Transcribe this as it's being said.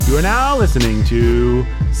You are now listening to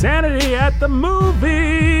Sanity at the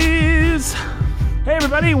Movies. Hey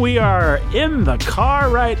everybody, we are in the car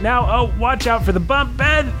right now. Oh, watch out for the bump,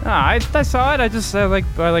 Ben. I saw it. I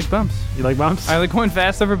like bumps. You like bumps? I like going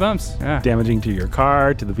fast over bumps. Yeah. Damaging to your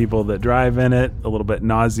car, to the people that drive in it. A little bit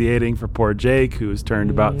nauseating for poor Jake, who has turned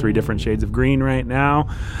about 3 different shades of green right now.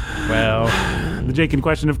 Well, the Jake in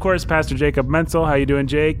question, of course, Pastor Jacob Menzel. How you doing,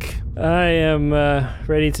 Jake? I am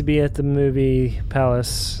ready to be at the movie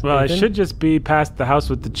palace. Well, Nathan? I should just be past the house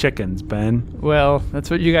with the chickens, Ben. well, that's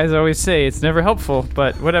what you guys always say. It's never helpful,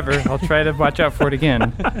 but whatever. I'll try to watch out for it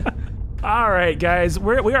again. All right, guys,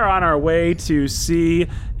 we are on our way to see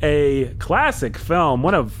a classic film,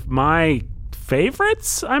 one of my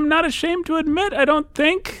favorites. I'm not ashamed to admit, I don't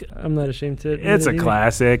think. I'm not ashamed to admit It's it a either.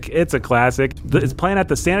 classic. It's a classic. It's playing at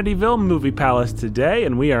the Sanityville Movie Palace today,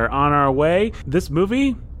 and we are on our way. This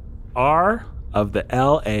movie, R of the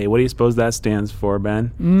L.A. What do you suppose that stands for,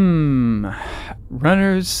 Ben?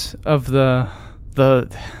 Runners of the...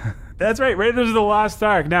 That's right, Raiders of the Lost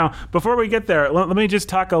Ark. Now, before we get there, let me just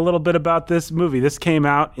talk a little bit about this movie. This came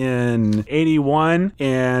out in 1981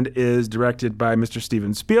 and is directed by Mr.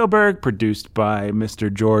 Steven Spielberg, produced by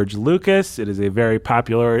Mr. George Lucas. It is a very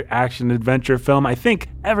popular action-adventure film. I think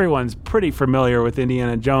everyone's pretty familiar with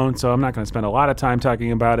Indiana Jones, so I'm not going to spend a lot of time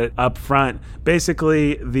talking about it up front.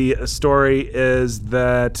 Basically, the story is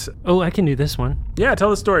that... Oh, I can do this one. Yeah, tell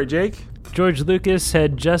the story, Jake. George Lucas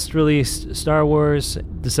had just released Star Wars,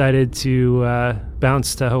 decided to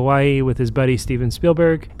bounce to Hawaii with his buddy Steven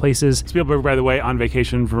Spielberg. Spielberg, by the way, on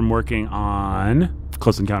vacation from working on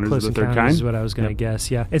Close Encounters of the Third Kind. Is what I was going to guess,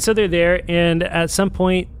 yeah. And so they're there, and at some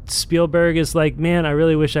point, Spielberg is like, man, I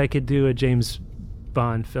really wish I could do a James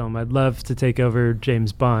Bond film. I'd love to take over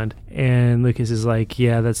James Bond. And Lucas is like,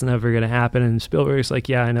 yeah, that's never going to happen. And Spielberg's like,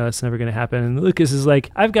 yeah, I know that's never going to happen. And Lucas is like,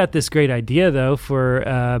 I've got this great idea, though, for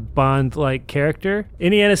a Bond-like character.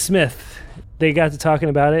 Indiana Smith. They got to talking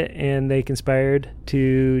about it, and they conspired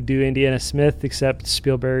to do Indiana Smith, except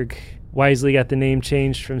Spielberg wisely got the name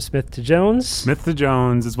changed from Smith to Jones. Smith to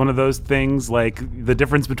Jones is one of those things, like the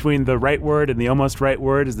difference between the right word and the almost right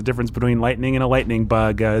word is the difference between lightning and a lightning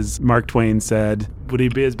bug, as Mark Twain said. Would he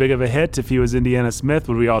be as big of a hit if he was Indiana Smith?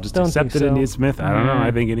 Would we all just accept it, Indiana Smith? I don't know.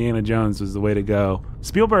 I think Indiana Jones was the way to go.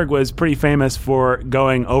 Spielberg was pretty famous for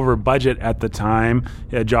going over budget at the time.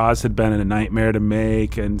 Yeah, Jaws had been a nightmare to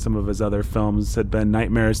make, and some of his other films had been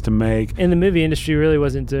nightmares to make. And the movie industry really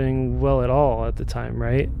wasn't doing well at all at the time,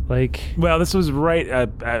 right? Well, this was right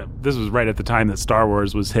at the time that Star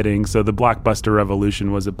Wars was hitting, so the blockbuster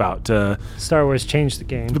revolution was about to... Star Wars changed the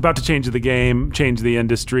game. About to change the game, change the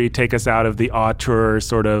industry, take us out of the auteur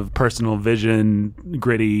sort of personal vision,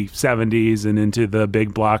 gritty 70s and into the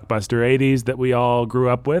big blockbuster 80s that we all grew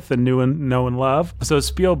up with and know and love. So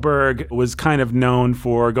Spielberg was kind of known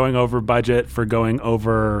for going over budget, for going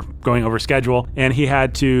over schedule, and he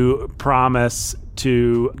had to promise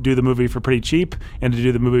to do the movie for pretty cheap and to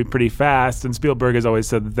do the movie pretty fast. And Spielberg has always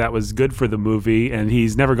said that was good for the movie, and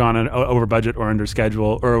he's never gone over budget or under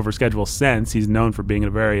schedule or over schedule since. He's known for being a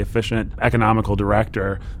very efficient, economical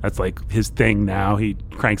director. That's like his thing now. He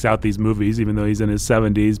cranks out these movies even though he's in his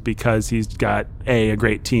 70s because he's got A, a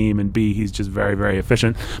great team, and B, he's just very, very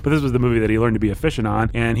efficient. But this was the movie that he learned to be efficient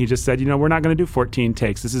on, and he just said, we're not going to do 14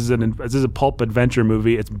 takes. This is a pulp adventure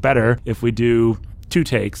movie. It's better if we do 2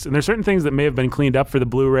 takes. And there's certain things that may have been cleaned up for the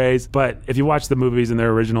Blu-rays, but if you watch the movies in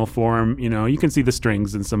their original form, you can see the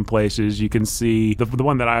strings in some places. You can see the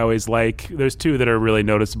one that I always like. There's 2 that are really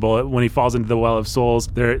noticeable. When he falls into the Well of Souls,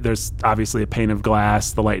 there's obviously a pane of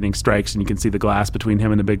glass. The lightning strikes and you can see the glass between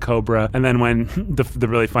him and the big cobra. And then when the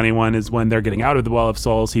really funny one is when they're getting out of the Well of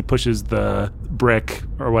Souls, he pushes the brick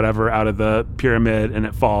or whatever out of the pyramid and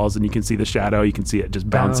it falls and you can see the shadow. You can see it just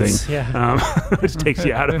bouncing, which takes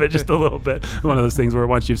you out of it just a little bit. One of those things where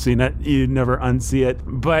once you've seen it, you never unsee it.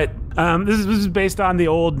 But this is based on the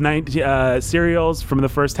old serials from the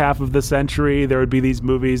first half of the century. There would be these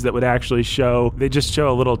movies that would actually they just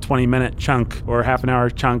show a little 20-minute chunk or half an hour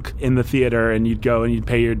chunk in the theater, and you'd go and you'd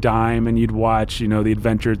pay your dime and you'd watch, the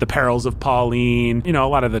adventures, the perils of Pauline, a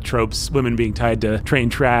lot of the tropes, women being tied to train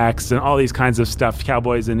tracks and all these kinds of stuff,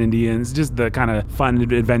 cowboys and Indians, just the kind of fun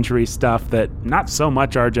adventure-y stuff that not so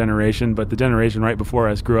much our generation, but the generation right before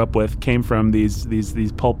us grew up with, came from these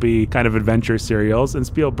pulpy kind of adventure serials. And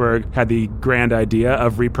Spielberg Spielberg had the grand idea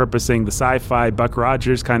of repurposing the sci-fi Buck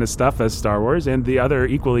Rogers kind of stuff as Star Wars, and the other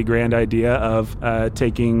equally grand idea of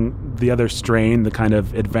taking the other strain, the kind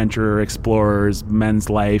of adventurer, explorers, men's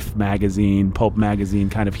life magazine, pulp magazine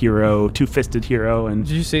kind of hero, two-fisted hero. And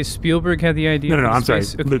did you say Spielberg had the idea? No, I'm sorry.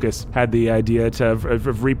 Okay. Lucas had the idea of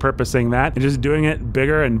repurposing that and just doing it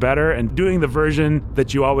bigger and better and doing the version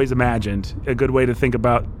that you always imagined. A good way to think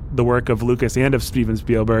about the work of Lucas and of Steven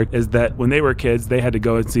Spielberg is that when they were kids, they had to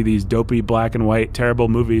go and see these dopey black and white terrible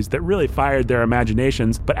movies that really fired their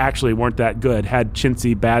imaginations, but actually weren't that good, had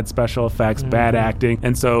chintzy, bad special effects, bad acting.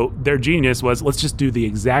 And so their genius was, let's just do the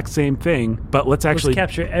exact same thing, but let's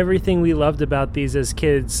capture everything we loved about these as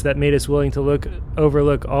kids that made us willing to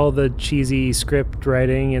overlook all the cheesy script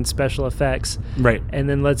writing and special effects. Right. And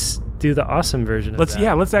then let's do the awesome version of that.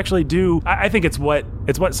 Yeah, let's actually do. I think it's what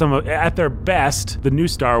some of, at their best, the new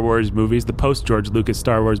Star Wars movies, the post George Lucas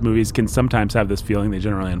Star Wars movies can sometimes have this feeling. They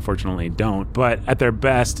generally, unfortunately, don't. But at their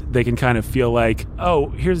best, they can kind of feel like, oh,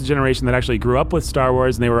 here's a generation that actually grew up with Star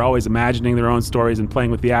Wars and they were always imagining their own stories and playing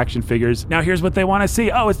with the action figures. Now here's what they want to see.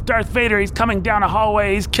 Oh, it's Darth Vader. He's coming down a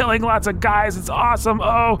hallway. He's killing lots of guys. It's awesome.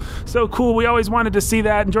 Oh, so cool. We always wanted to see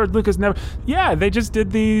that. And George Lucas never. Yeah, they just did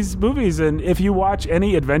these movies. And if you watch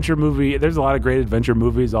any adventure movie, there's a lot of great adventure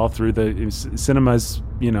movies all through the cinemas,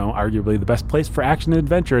 arguably the best place for action and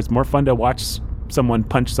adventure. It's more fun to watch someone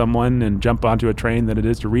punch someone and jump onto a train than it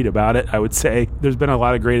is to read about it, I would say. There's been a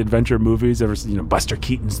lot of great adventure movies ever since, Buster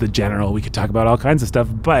Keaton's The General. We could talk about all kinds of stuff,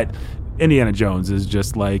 but Indiana Jones is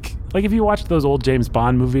just like if you watch those old James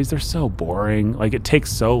Bond movies, they're so boring. Like, it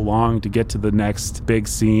takes so long to get to the next big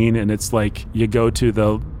scene, and it's like you go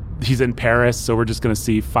to he's in Paris, so we're just going to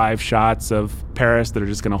see 5 shots of Paris that are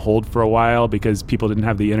just going to hold for a while because people didn't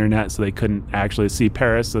have the internet, so they couldn't actually see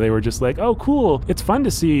Paris. So they were just like, oh, cool. It's fun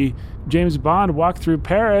to see James Bond walk through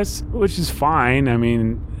Paris, which is fine. I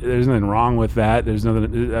mean, there's nothing wrong with that. There's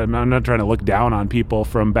nothing. I'm not trying to look down on people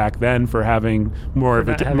from back then for having more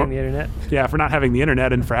the internet. Yeah, for not having the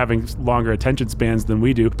internet and for having longer attention spans than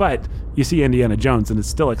we do. But you see Indiana Jones, and it's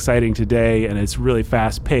still exciting today, and it's really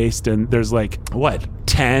fast paced. And there's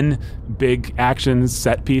 10 big action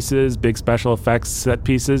set pieces, big special effects set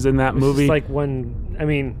pieces in that movie.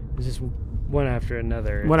 It's just one after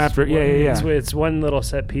another. It's one little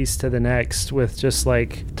set piece to the next with just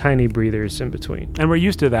tiny breathers in between. And we're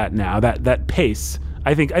used to that now, that pace.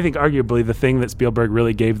 I think arguably the thing that Spielberg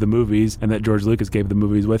really gave the movies and that George Lucas gave the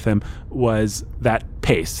movies with him was that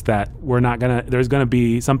pace, that there's gonna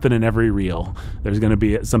be something in every reel. There's gonna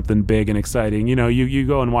be something big and exciting. You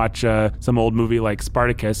go and watch some old movie like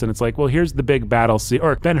Spartacus, and it's like, well, here's the big battle scene.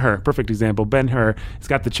 Or Ben-Hur, perfect example. Ben-Hur, it's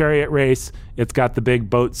got the chariot race, it's got the big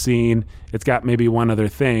boat scene, it's got maybe one other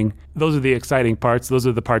thing. Those are the exciting parts. Those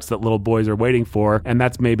are the parts that little boys are waiting for, and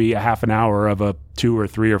that's maybe a half an hour of a 2 or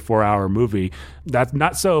 3 or 4 hour movie. That's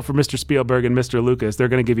not so for Mr. Spielberg and Mr. Lucas. They're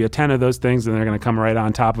going to give you 10 of those things, and they're going to come right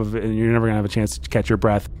on top of it, and you're never going to have a chance to catch your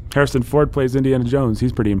breath. Harrison Ford plays Indiana Jones.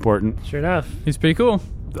 He's pretty important. Sure enough. He's pretty cool.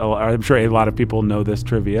 I'm sure a lot of people know this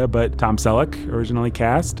trivia, but Tom Selleck originally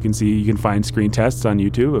cast. You can find screen tests on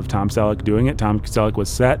YouTube of Tom Selleck doing it. Tom Selleck was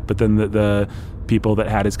set, but then the people that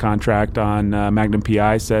had his contract on Magnum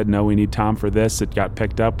PI said, no, we need Tom for this. It got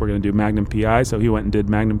picked up. We're going to do Magnum PI. So he went and did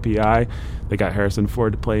Magnum PI. They got Harrison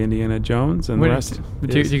Ford to play Indiana Jones, and the rest.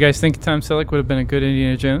 Do you guys think Tom Selleck would have been a good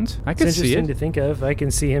Indiana Jones? I could see it. It's interesting to think of. I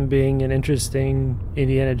can see him being an interesting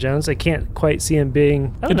Indiana Jones. I can't quite see him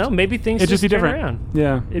being. I don't know. Maybe things just be turn different. Around.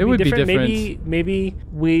 Yeah, it would be different. Maybe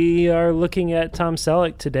we are looking at Tom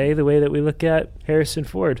Selleck today the way that we look at Harrison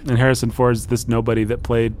Ford. And Harrison Ford's this nobody that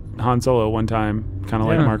played Han Solo one time, kind of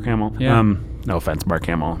like Mark Hamill. Yeah. No offense, Mark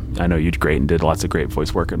Hamill. I know you're great and did lots of great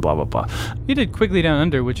voice work and blah, blah, blah. He did Quigley Down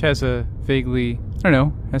Under, which has a vaguely,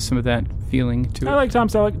 has some of that feeling to it. I like Tom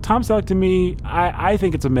Selleck. Tom Selleck, to me, I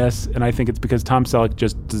think it's a miss, and I think it's because Tom Selleck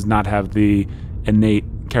just does not have the innate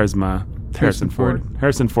charisma Harrison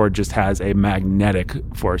Ford just has a magnetic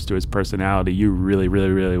force to his personality. You really, really,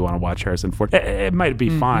 really want to watch Harrison Ford. It might be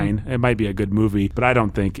fine. It might be a good movie, but I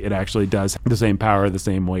don't think it actually does the same power, the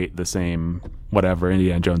same weight, the same whatever.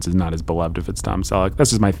 Indiana Jones is not as beloved if it's Tom Selleck.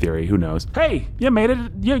 That's just my theory. Who knows? Hey, you made it.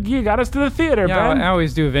 You got us to the theater, Ben. I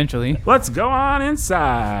always do eventually. Let's go on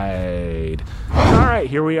inside. All right,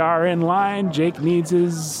 here we are in line. Jake needs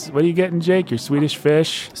his... What are you getting, Jake? Your Swedish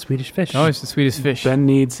fish? Swedish fish. Oh, it's the Swedish fish. Ben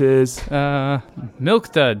needs his...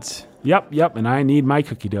 Milk duds. Yep, and I need my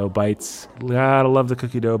cookie dough bites. Gotta love the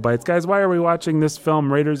cookie dough bites. Guys, why are we watching this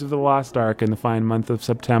film, Raiders of the Lost Ark, in the fine month of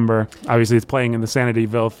September? Obviously, it's playing in the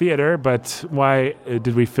Sanityville Theater, but why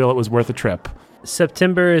did we feel it was worth a trip?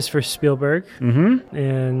 September is for Spielberg. Mm-hmm.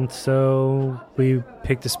 And so we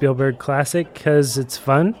picked a Spielberg classic because it's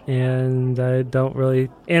fun. And I don't really...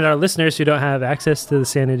 And our listeners who don't have access to the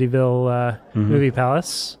Sanityville Movie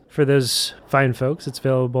Palace, for those fine folks, it's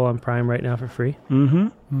available on Prime right now for free. Mm-hmm.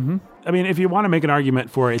 Mm-hmm. I mean, if you want to make an argument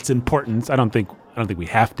for its importance, I don't think we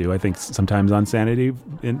have to. I think sometimes on Sanity,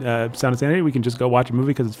 Sound of Sanity, we can just go watch a movie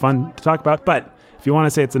because it's fun to talk about. But if you want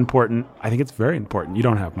to say it's important, I think it's very important. You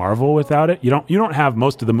don't have Marvel without it. You don't have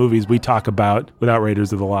most of the movies we talk about without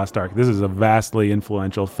Raiders of the Lost Ark. This is a vastly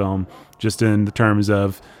influential film, just in the terms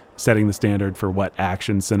of setting the standard for what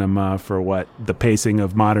action cinema, for what the pacing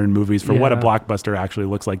of modern movies, for what a blockbuster actually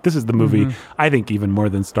looks like. This is the movie, I think even more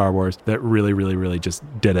than Star Wars, that really, really, really just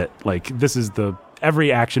did it. Like, this is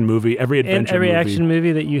every action movie, every adventure movie. And every action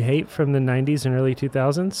movie that you hate from the 90s and early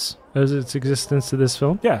 2000s owes its existence to this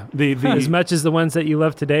film. Yeah. As much as the ones that you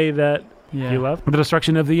love today that you love. The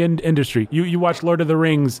destruction of the industry. You watch Lord of the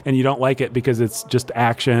Rings and you don't like it because it's just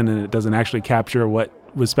action and it doesn't actually capture what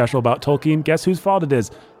was special about Tolkien. Guess whose fault it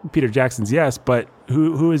is? Peter Jackson's, yes, but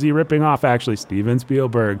who is he ripping off actually? Steven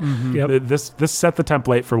Spielberg. Mm-hmm. Yep. This set the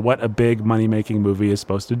template for what a big money-making movie is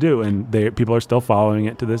supposed to do, and people are still following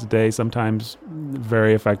it to this day, sometimes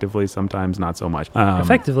very effectively, sometimes not so much.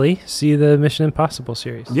 Effectively, see the Mission Impossible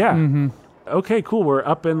series. Yeah. Mm-hmm. Okay, cool. We're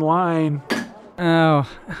up in line. Oh,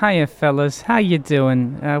 hiya, fellas. How you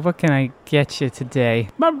doing? What can I get you today?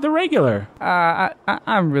 The regular.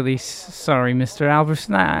 I'm really sorry, Mr.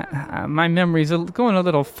 Albertson. My memory's going a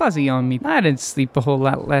little fuzzy on me. I didn't sleep a whole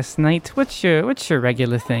lot last night. What's your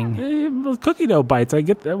regular thing? Cookie dough bites. I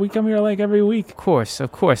get that. We come here like every week. Of course. A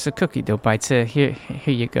cookie dough bites. Here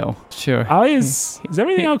you go. Sure. Is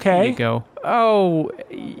everything okay? Here you go. Oh,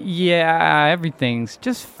 yeah, everything's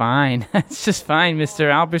just fine. It's just fine,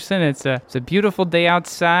 Mr. Albertson. It's a beautiful day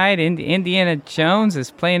outside. Indiana Jones is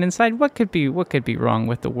playing inside. What could be wrong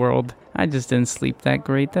with the world? I just didn't sleep that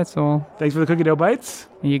great, that's all. Thanks for the cookie dough bites.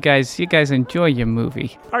 You guys enjoy your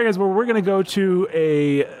movie. All right, guys, well, we're going to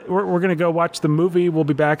go watch the movie. We'll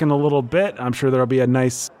be back in a little bit. I'm sure there'll be a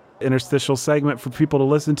nice interstitial segment for people to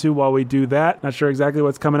listen to while we do that. Not sure exactly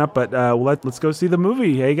what's coming up, but let's go see the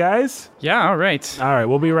movie. Hey, guys? Yeah, all right. All right,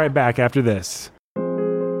 we'll be right back after this.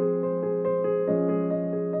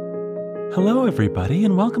 Hello, everybody,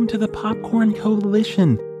 and welcome to the Popcorn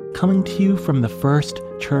Coalition, coming to you from the First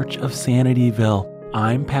Church of Sanityville.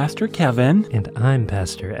 I'm Pastor Kevin. And I'm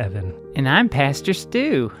Pastor Evan. And I'm Pastor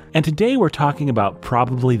Stu. And today we're talking about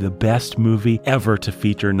probably the best movie ever to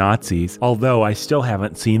feature Nazis, although I still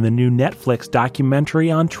haven't seen the new Netflix documentary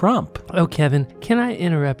on Trump. Oh, Kevin, can I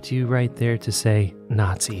interrupt you right there to say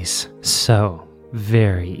Nazis? So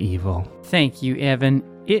very evil. Thank you, Evan.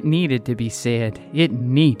 It needed to be said. It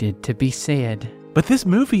needed to be said. But this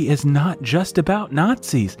movie is not just about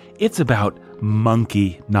Nazis. It's about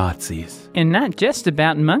monkey Nazis. And not just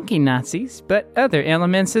about monkey Nazis, but other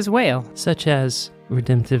elements as well. Such as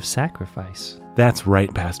redemptive sacrifice. That's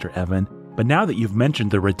right, Pastor Evan. But now that you've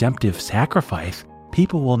mentioned the redemptive sacrifice,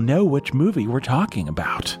 people will know which movie we're talking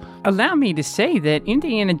about. Allow me to say that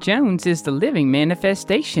Indiana Jones is the living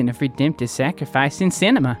manifestation of redemptive sacrifice in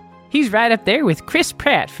cinema. He's right up there with Chris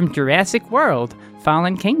Pratt from Jurassic World,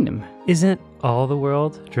 Fallen Kingdom. Isn't all the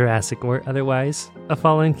world, Jurassic or otherwise, a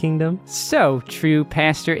fallen kingdom? So true,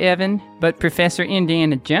 Pastor Evan. But Professor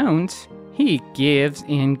Indiana Jones, he gives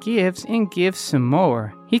and gives and gives some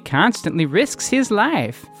more. He constantly risks his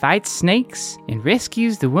life, fights snakes, and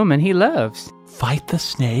rescues the woman he loves. Fight the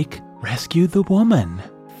snake, rescue the woman.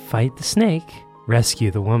 Fight the snake,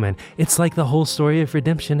 rescue the woman. It's like the whole story of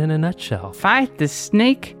redemption in a nutshell. Fight the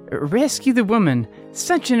snake, rescue the woman.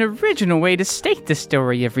 Such an original way to state the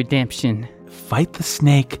story of redemption. Fight the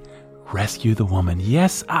snake, rescue the woman.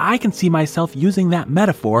 Yes, I can see myself using that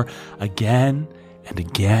metaphor again and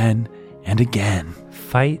again and again.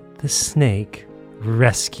 Fight the snake,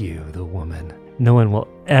 rescue the woman. No one will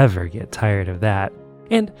ever get tired of that.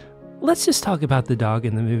 And let's just talk about the dog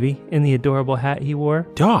in the movie and the adorable hat he wore.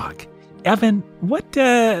 Dog? Evan,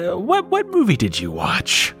 what movie did you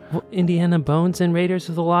watch? Well, Indiana Bones and Raiders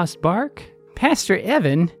of the Lost Ark. Pastor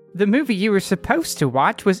Evan, the movie you were supposed to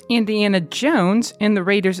watch was Indiana Jones and the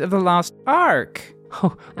Raiders of the Lost Ark.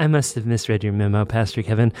 Oh, I must have misread your memo, Pastor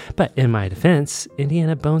Kevin. But in my defense,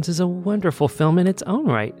 Indiana Bones is a wonderful film in its own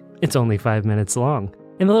right. It's only 5 minutes long.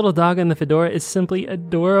 And the little dog on the fedora is simply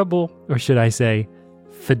adorable. Or should I say,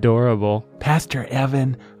 fedorable. Pastor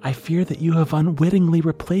Evan, I fear that you have unwittingly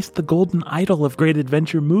replaced the golden idol of great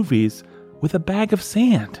adventure movies with a bag of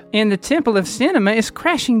sand. And the temple of cinema is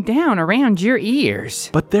crashing down around your ears.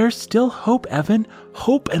 But there's still hope, Evan.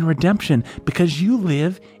 Hope and redemption, because you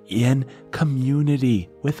live in community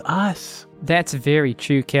with us. That's very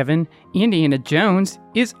true, Kevin. Indiana Jones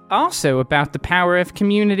is also about the power of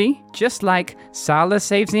community. Just like Sala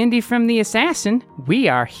saves Indy from the assassin, we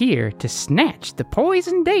are here to snatch the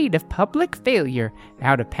poison date of public failure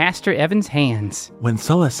out of Pastor Evan's hands. When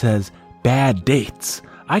Sulla says bad dates,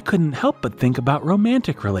 I couldn't help but think about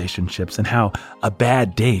romantic relationships and how a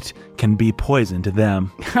bad date can be poison to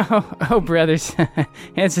them. Oh, brothers,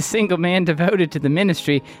 as a single man devoted to the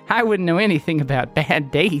ministry, I wouldn't know anything about bad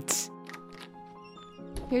dates.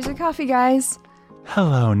 Here's your coffee, guys.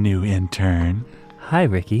 Hello, new intern. Hi,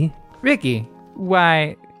 Ricky. Ricky,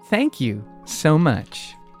 why, thank you so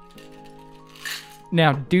much.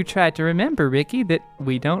 Now, do try to remember, Ricky, that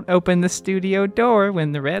we don't open the studio door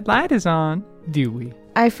when the red light is on, do we?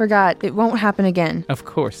 I forgot. It won't happen again. Of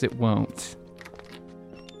course it won't.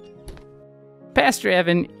 Pastor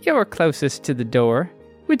Evan, you're closest to the door.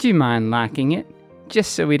 Would you mind locking it?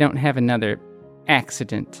 Just so we don't have another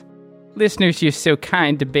accident. Listeners, you're so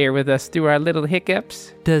kind to bear with us through our little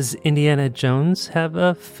hiccups. Does Indiana Jones have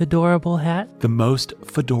a fedorable hat? The most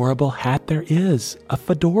fedorable hat there is, a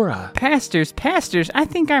fedora. Pastors, I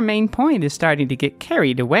think our main point is starting to get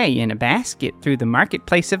carried away in a basket through the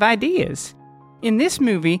marketplace of ideas. In this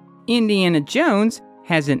movie, Indiana Jones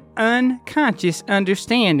has an unconscious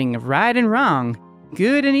understanding of right and wrong,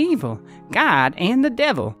 good and evil, God and the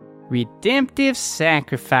devil, redemptive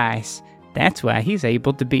sacrifice. That's why he's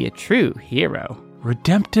able to be a true hero.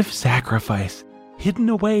 Redemptive sacrifice, hidden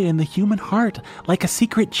away in the human heart like a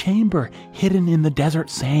secret chamber hidden in the desert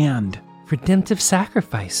sand. Redemptive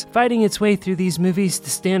sacrifice, fighting its way through these movies to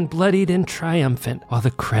stand bloodied and triumphant while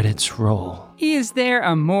the credits roll. Is there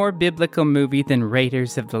a more biblical movie than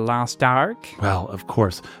Raiders of the Lost Ark? Well, of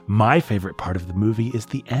course, my favorite part of the movie is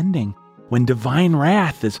the ending, when divine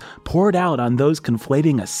wrath is poured out on those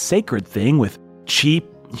conflating a sacred thing with cheap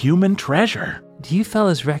human treasure. Do you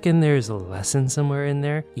fellas reckon there's a lesson somewhere in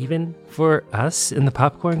there, even for us in the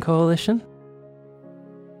Popcorn Coalition?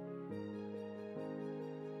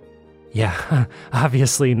 Yeah,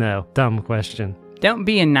 obviously no. Dumb question. Don't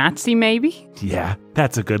be a Nazi, maybe? Yeah,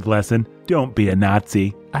 that's a good lesson. Don't be a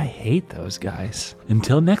Nazi. I hate those guys.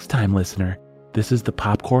 Until next time, listener, this is the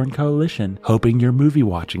Popcorn Coalition, hoping your movie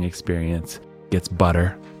watching experience gets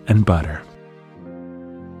butter and butter.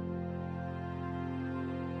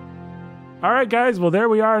 All right, guys. Well, there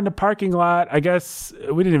we are in the parking lot. I guess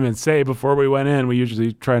we didn't even say before we went in. We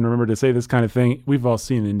usually try and remember to say this kind of thing. We've all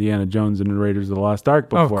seen Indiana Jones and the Raiders of the Lost Ark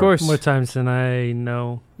before. Oh, of course. More times than I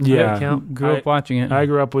know. Yeah. Count. Grew up watching it. I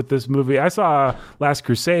grew up with this movie. I saw Last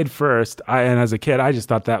Crusade first, and as a kid, I just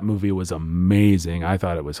thought that movie was amazing. I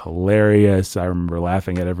thought it was hilarious. I remember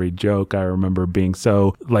laughing at every joke. I remember being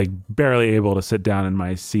so, barely able to sit down in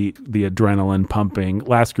my seat, the adrenaline pumping.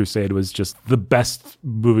 Last Crusade was just the best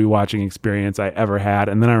movie watching experience I ever had.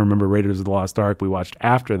 And then I remember Raiders of the Lost Ark we watched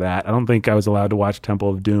after that. I don't think I was allowed to watch Temple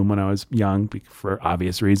of Doom when I was young, for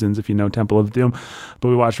obvious reasons, if you know Temple of Doom. But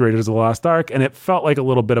we watched Raiders of the Lost Ark, and it felt like a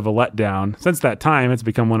little bit of a letdown. Since that time, it's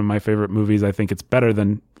become one of my favorite movies. I think it's better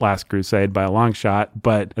than Last Crusade by a long shot,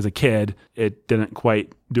 but as a kid, it didn't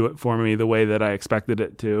quite do it for me the way that I expected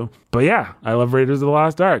it to. But yeah, I love Raiders of the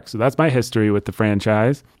Lost Ark, so that's my history with the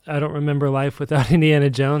franchise. I don't remember life without Indiana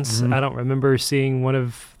Jones. I don't remember seeing one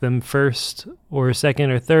of them first or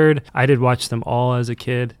second or third. I did watch them all as a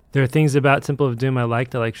kid. There are things about Temple of Doom I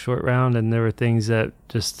liked. I liked Short Round, and there were things that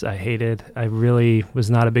just I hated. I really was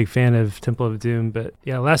not a big fan of Temple of Doom, but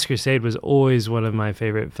yeah, Last Crusade was always one of my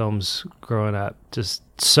favorite films growing up. Just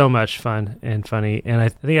so much fun and funny. And I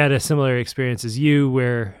think I had a similar experience as you,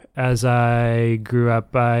 where as I grew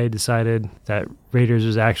up, I decided that Raiders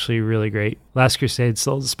was actually really great. Last Crusade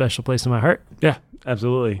still has a special place in my heart. Yeah,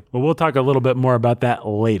 absolutely. Well, we'll talk a little bit more about that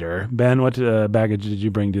later. Ben, what baggage did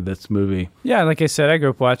you bring to this movie? Yeah, like I said, I grew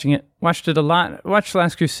up watching it. Watched it a lot. Watched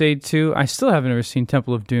Last Crusade too. I still haven't ever seen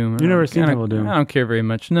Temple of Doom. You've never seen Temple of Doom? I don't care very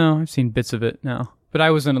much. No, I've seen bits of it now. But I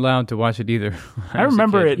wasn't allowed to watch it either. I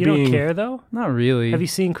remember it You being... don't care, though? Not really. Have you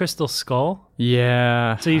seen Crystal Skull?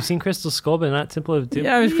 Yeah. So you've seen Crystal Skull, but not Temple of Doom?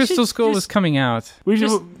 Yeah, Crystal Skull was coming out. We should...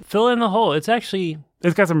 Just fill in the hole. It's actually...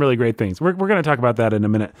 It's got some really great things. We're going to talk about that in a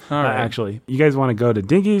minute, All right. actually. You guys want to go to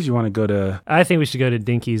Dinky's? You want to go to... I think we should go to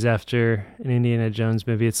Dinky's after an Indiana Jones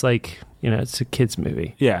movie. It's like, it's a kid's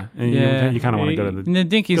movie. Yeah, and you kind of want to go to the... And the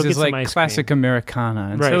Dinky's Go get is some like ice classic Americana,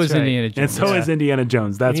 and so is right. Indiana Jones. And so is Indiana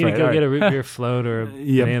Jones. That's you need right. to go All get right. a root beer float or a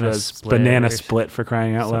banana split. Banana or split for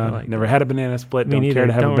crying out something loud. like Never that. had a banana split. Me Don't neither. care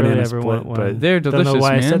to have Don't a banana really ever split. want one. But They're Don't delicious, know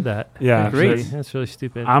why man. I said that. yeah, They're great. That's really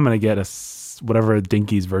stupid. I'm going to get a whatever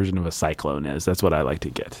Dinky's version of a cyclone is. That's what I like to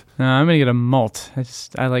get. I'm going to get a malt.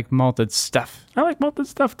 I like malted stuff. I like malted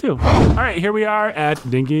stuff too. All right, here we are at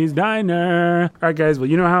Dinky's Diner. All right, guys, well,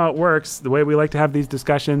 you know how it works. The way we like to have these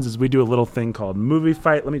discussions is we do a little thing called movie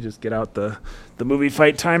fight. Let me just get out the movie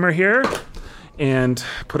fight timer here and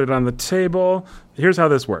put it on the table. Here's how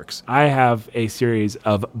this works. I have a series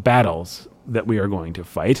of battles that we are going to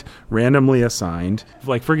fight, randomly assigned.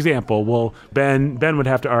 Like, for example, Ben would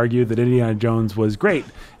have to argue that Indiana Jones was great,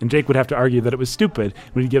 and Jake would have to argue that it was stupid.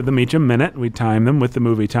 We'd give them each a minute, and we'd time them with the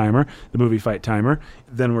movie fight timer.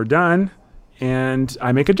 Then we're done, and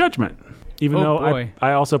I make a judgment, even though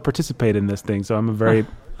I also participate in this thing, so I'm a very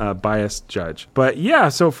biased judge. But yeah,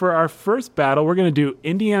 so for our first battle, we're going to do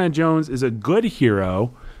Indiana Jones is a good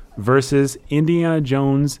hero versus Indiana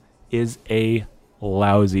Jones is a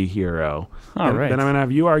lousy hero. All right. Then I'm going to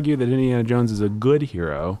have you argue that Indiana Jones is a good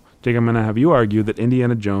hero. Jake, I'm going to have you argue that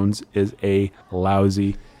Indiana Jones is a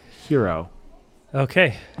lousy hero.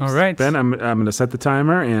 Okay. All right. Ben, I'm going to set the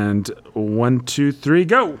timer, and 1, 2, 3,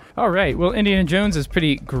 go. All right. Well, Indiana Jones is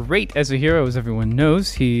pretty great as a hero, as everyone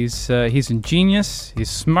knows. He's ingenious.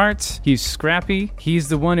 He's smart. He's scrappy. He's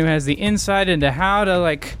the one who has the insight into how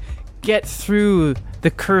to get through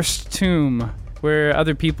the cursed tomb, where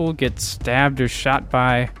other people get stabbed or shot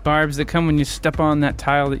by barbs that come when you step on that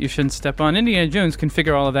tile that you shouldn't step on. Indiana Jones can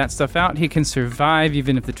figure all of that stuff out. He can survive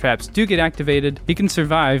even if the traps do get activated. He can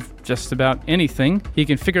survive just about anything. He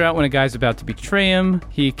can figure out when a guy's about to betray him.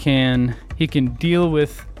 He can deal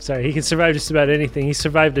with... Sorry, he can survive just about anything. He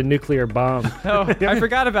survived a nuclear bomb. Oh, I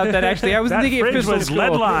forgot about that, actually. I was thinking of Crystal Skull.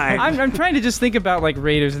 Lead line. I'm trying to just think about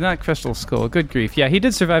Raiders, not Crystal Skull. Good grief. Yeah, he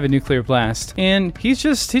did survive a nuclear blast. And he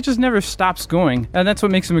just never stops going. And that's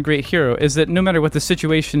what makes him a great hero, is that no matter what the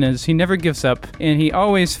situation is, he never gives up. And he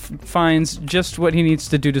always finds just what he needs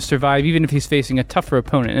to do to survive, even if he's facing a tougher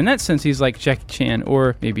opponent. In that sense, he's like Jackie Chan,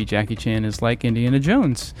 or maybe Jackie Chan is like Indiana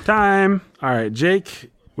Jones. Time. All right, Jake,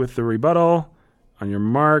 with the rebuttal. On your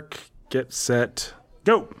mark, get set,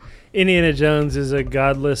 go. Indiana Jones is a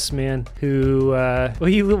godless man who... why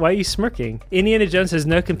are you smirking? Indiana Jones has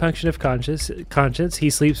no compunction of conscience.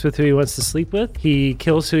 He sleeps with who he wants to sleep with. He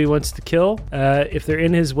kills who he wants to kill. If they're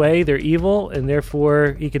in his way, they're evil, and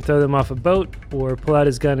therefore he can throw them off a boat, or pull out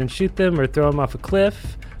his gun and shoot them, or throw them off a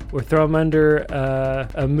cliff, or throw him under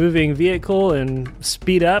a moving vehicle and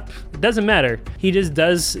speed up. It doesn't matter. He just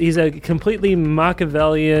does. He's a completely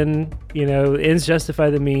Machiavellian, ends justify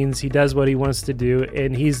the means. He does what he wants to do,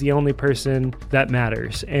 and he's the only person that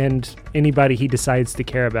matters, and anybody he decides to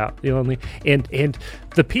care about. And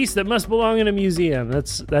the piece that must belong in a museum.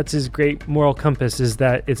 That's his great moral compass, is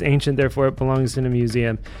that it's ancient, therefore it belongs in a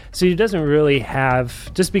museum. So he doesn't really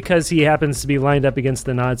have, just because he happens to be lined up against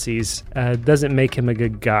the Nazis, doesn't make him a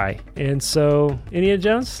good guy. And so Indiana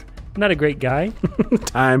Jones, not a great guy.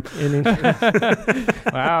 Time.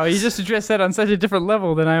 Wow, you just addressed that on such a different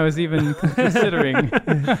level than I was even considering.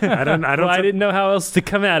 I didn't know how else to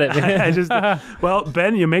come at it, man. Well,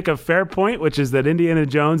 Ben, you make a fair point, which is that Indiana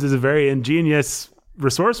Jones is a very ingenious,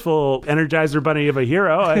 resourceful Energizer Bunny of a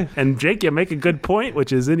hero. And Jake, you make a good point,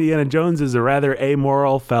 which is Indiana Jones is a rather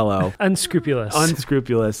amoral fellow.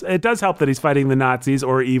 Unscrupulous. It does help that he's fighting the Nazis,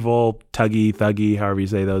 or evil, thuggy, however you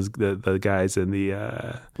say those, the guys in the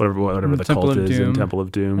whatever the cult is in Temple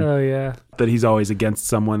of Doom. Oh yeah. That he's always against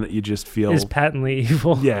someone that you just feel is patently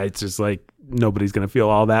evil. Yeah, it's just like nobody's going to feel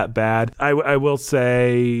all that bad. I will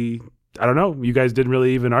say, I don't know. You guys didn't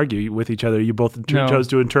really even argue with each other. You both chose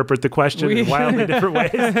to interpret the question in wildly different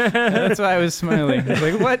ways. That's why I was smiling. I was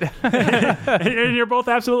like, what? And you're both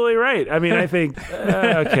absolutely right. I mean, I think,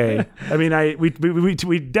 okay. I mean,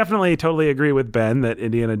 we definitely totally agree with Ben that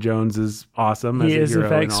Indiana Jones is awesome. He as a hero,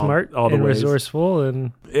 is, in fact, smart and resourceful.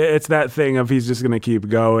 And it's that thing of he's just going to keep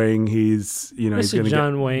going. He's, he's going to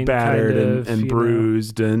get battered and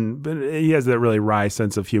bruised. But he has that really wry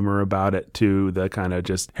sense of humor about it, too. The kind of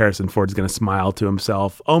just Harrison Ford's going to smile to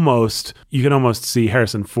himself. You can almost see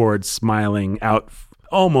Harrison Ford smiling out,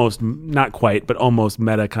 almost, not quite, but almost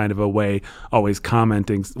meta kind of a way, always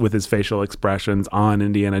commenting with his facial expressions on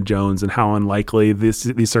Indiana Jones and how unlikely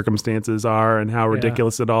these circumstances are and how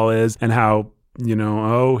ridiculous it all is and how,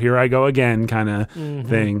 oh, here I go again kind of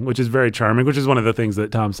thing, which is very charming, which is one of the things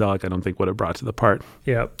that Tom Selleck, I don't think, would have brought to the part.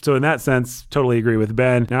 Yeah. So in that sense, totally agree with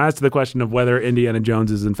Ben. Now, as to the question of whether Indiana Jones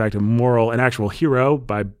is in fact an actual hero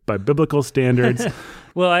by biblical standards.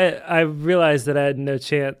 Well, I realized that I had no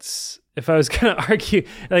chance if I was going to argue.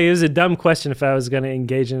 It was a dumb question if I was going to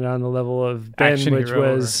engage in it on the level of Ben, action which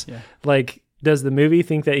hero, was does the movie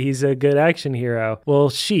think that he's a good action hero?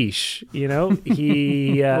 Well, sheesh,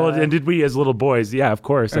 he... Well, and did we as little boys? Yeah, of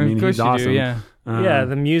course. I mean, he's awesome. Yeah,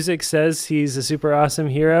 the music says he's a super awesome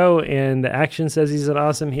hero, and the action says he's an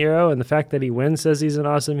awesome hero, and the fact that he wins says he's an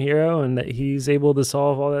awesome hero, and that he's able to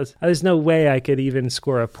solve all this. There's no way I could even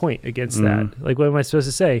score a point against that. Like, what am I supposed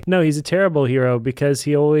to say? No, he's a terrible hero because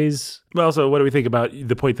he always... Well, so what do we think about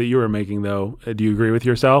the point that you were making, though? Do you agree with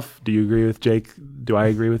yourself? Do you agree with Jake? Do I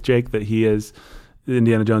agree with Jake that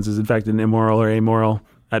Indiana Jones is, in fact, an immoral or amoral,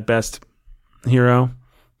 at best, hero?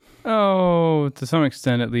 Oh, to some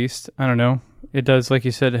extent, at least. I don't know. It does, like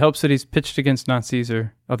you said, it helps that he's pitched against Nazis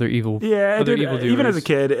or other evil. Yeah, even as a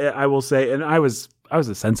kid, I will say, and I was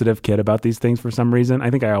a sensitive kid about these things for some reason. I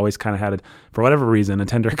think I always kind of had, for whatever reason, a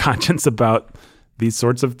tender conscience about these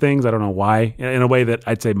sorts of things. I don't know why, in a way that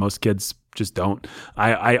I'd say most kids just don't.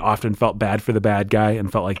 I often felt bad for the bad guy and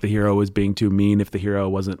felt like the hero was being too mean if the hero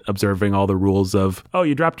wasn't observing all the rules of, oh,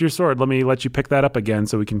 you dropped your sword, let me let you pick that up again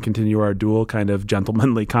so we can continue our duel, kind of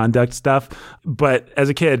gentlemanly conduct stuff. But as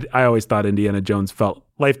a kid, I always thought Indiana Jones felt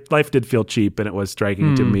life did feel cheap, and it was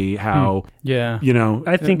striking to me how,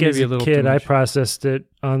 I think as a kid, I processed it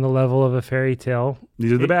on the level of a fairy tale.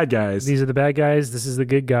 These are the bad guys. These are the bad guys. This is the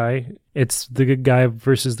good guy. It's the good guy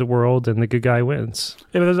versus the world, and the good guy wins.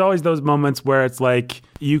 Yeah, but there's always those moments where it's like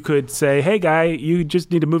you could say, hey, guy, you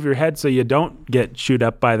just need to move your head so you don't get chewed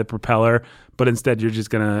up by the propeller, but instead you're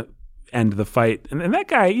just going to end the fight. And that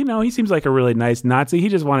guy, he seems like a really nice Nazi. He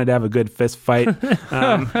just wanted to have a good fist fight.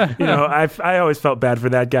 I always felt bad for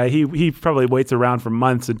that guy. He probably waits around for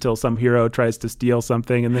months until some hero tries to steal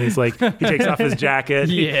something, and then he's like, he takes off his jacket,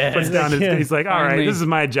 he puts down he's like, all right, this is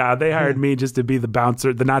my job. They hired me just to be the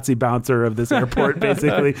bouncer, the Nazi bouncer of this airport,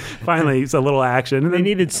 basically. Finally, it's a little action. And they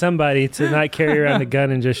needed somebody to not carry around a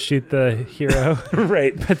gun and just shoot the hero.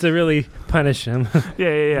 Right. But to really punish him.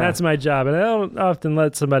 Yeah. That's my job, and I don't often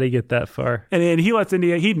let somebody get that far. And he lets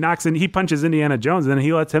he punches Indiana Jones, and then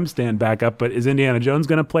he lets him stand back up. But is Indiana Jones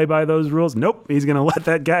going to play by those rules? Nope. He's going to let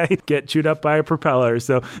that guy get chewed up by a propeller.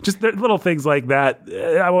 So just little things like that.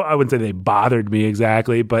 I wouldn't say they bothered me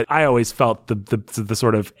exactly, but I always felt the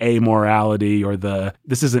sort of amorality or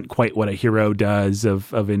this isn't quite what a hero does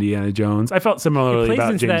of Indiana Jones. I felt similarly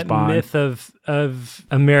about James Bond. Myth of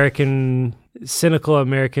cynical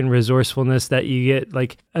American resourcefulness that you get,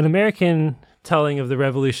 like an American telling of the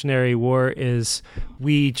Revolutionary War is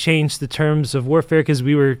we changed the terms of warfare because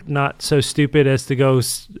we were not so stupid as to go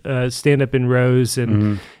stand up in rows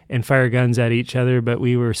and fire guns at each other, but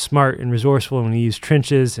we were smart and resourceful, and we used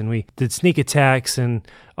trenches, and we did sneak attacks and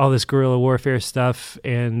all this guerrilla warfare stuff.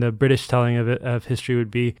 And the British telling of history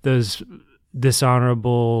would be those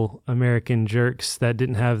dishonorable American jerks that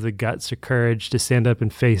didn't have the guts or courage to stand up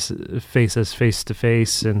and face us face to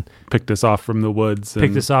face and picked us off from the woods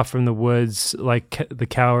like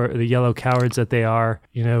the yellow cowards that they are.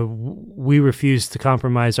 We refused to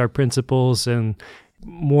compromise our principles, and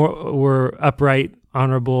we're upright,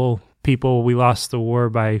 honorable people. We lost the war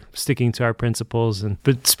by sticking to our principles.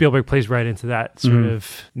 But Spielberg plays right into that sort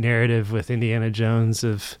of narrative with Indiana Jones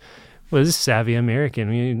of, well, this is savvy American.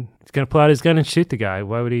 I mean, he's going to pull out his gun and shoot the guy.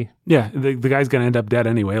 Why would he? Yeah, the guy's going to end up dead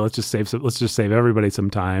anyway. Let's just save everybody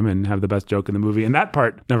some time and have the best joke in the movie. And that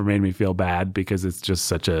part never made me feel bad because it's just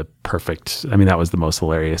such a perfect. I mean, that was the most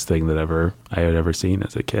hilarious thing that I had ever seen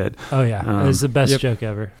as a kid. Oh yeah, it was the best joke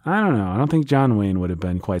ever. I don't know. I don't think John Wayne would have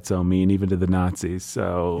been quite so mean even to the Nazis.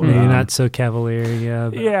 So maybe not so cavalier.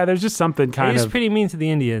 Yeah. Yeah, there's just something kind of. He's pretty mean to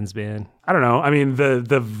the Indians, man. I don't know. I mean,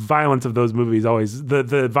 the violence of those movies always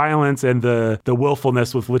the violence and the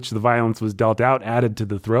willfulness with which the violence was dealt out added to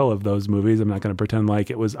the thrill of those movies. I'm not going to pretend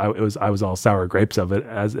like I was all sour grapes of it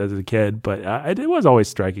as a kid, but it was always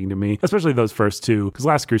striking to me, especially those first two, because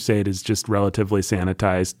Last Crusade is just relatively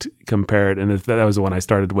sanitized compared, and that was the one I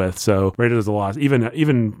started with. So Raiders of the Lost,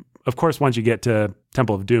 even of course, once you get to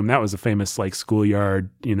Temple of Doom, that was a famous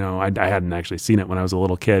schoolyard. I hadn't actually seen it when I was a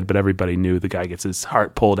little kid, but everybody knew the guy gets his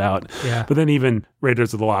heart pulled out. Yeah. But then even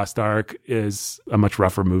Raiders of the Lost Ark is a much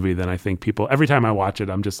rougher movie than I think people. Every time I watch it,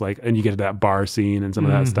 I'm just like, and you get to that bar scene and some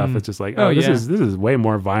of that stuff. It's just like, this is way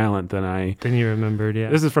more violent than you remembered.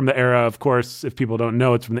 Yeah. This is from the era, of course. If people don't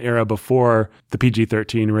know, it's from the era before the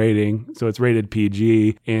PG-13 rating, so it's rated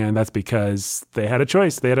PG, and that's because they had a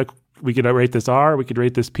choice. We could rate this R, we could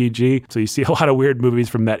rate this PG. So you see a lot of weird movies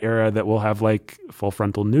from that era that will have full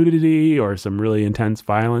frontal nudity or some really intense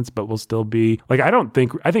violence, but will still be I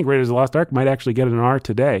think Raiders of the Lost Ark might actually get an R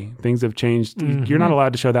today. Things have changed. Mm-hmm. You're not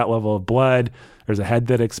allowed to show that level of blood. There's a head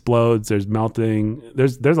that explodes. There's melting.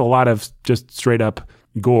 There's a lot of just straight up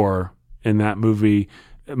gore in that movie.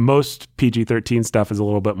 Most PG-13 stuff is a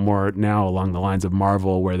little bit more now along the lines of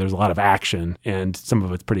Marvel, where there's a lot of action and some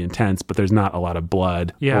of it's pretty intense, but there's not a lot of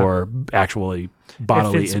blood or actually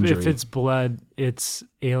bodily injury. If it's blood, it's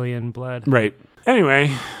alien blood. Right.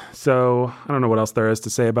 Anyway, so I don't know what else there is to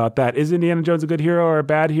say about that. Is Indiana Jones a good hero or a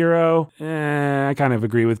bad hero? I kind of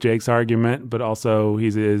agree with Jake's argument, but also he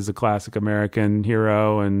is a classic American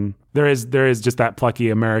hero, and there is just that plucky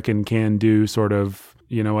American can-do sort of,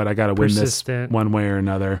 you know what, I got to win this Persistent. one way or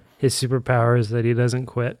another. His superpower is that he doesn't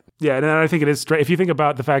quit. Yeah, and I think it is straight. If you think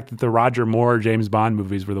about the fact that the Roger Moore James Bond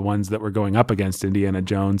movies were the ones that were going up against Indiana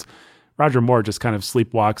Jones, Roger Moore just kind of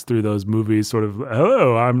sleepwalks through those movies sort of,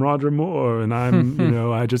 hello, I'm Roger Moore, and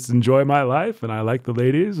I'm, I just enjoy my life, and I like the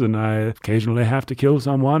ladies, and I occasionally have to kill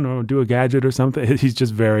someone or do a gadget or something. He's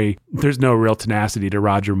just there's no real tenacity to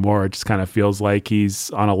Roger Moore. It just kind of feels like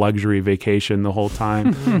he's on a luxury vacation the whole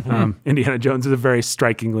time. Indiana Jones is a very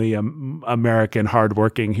strikingly American,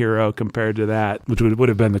 hardworking hero compared to that, which would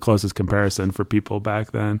have been the closest comparison for people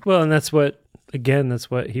back then. Well, and that's what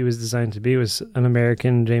he was designed to be, was an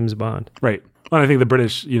American James Bond. Right. Well, I think the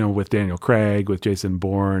British, with Daniel Craig, with Jason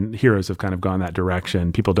Bourne, heroes have kind of gone that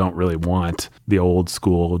direction. People don't really want the old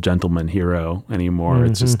school gentleman hero anymore.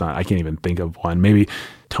 It's just not, I can't even think of one. Maybe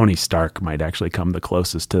Tony Stark might actually come the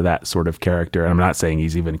closest to that sort of character. And I'm not saying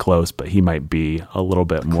he's even close, but he might be a little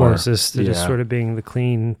bit more closest to just sort of being the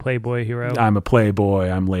clean playboy hero. I'm a playboy.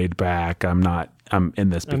 I'm laid back. I'm in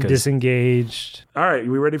this because I'm disengaged. All right,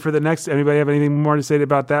 we ready for the next? Anybody have anything more to say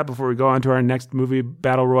about that before we go on to our next movie,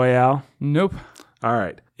 Battle Royale? Nope. All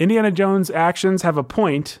right. Indiana Jones' actions have a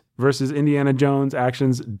point versus Indiana Jones'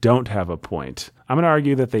 actions don't have a point. I'm going to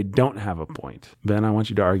argue that they don't have a point. Ben, I want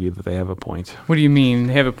you to argue that they have a point. What do you mean?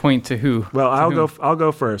 They have a point to who? Well, I'll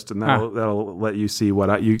go first, and that'll let you see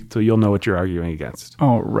so you'll know what you're arguing against.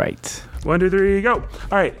 All right. 1, 2, 3, go. All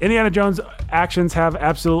right. Indiana Jones' actions have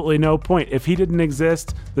absolutely no point. If he didn't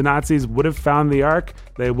exist, the Nazis would have found the Ark.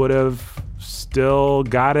 They would have still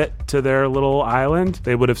got it to their little island.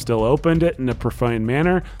 They would have still opened it in a profane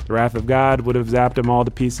manner. The wrath of God would have zapped them all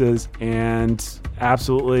to pieces, and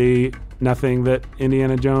absolutely nothing that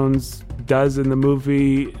Indiana Jones does in the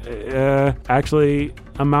movie actually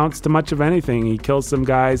amounts to much of anything. He kills some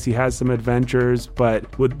guys, he has some adventures,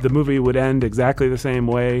 but the movie would end exactly the same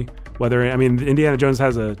way. Indiana Jones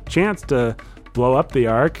has a chance to blow up the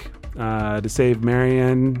Ark to save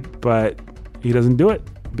Marion, but he doesn't do it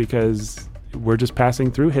because we're just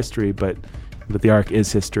passing through history, but the Ark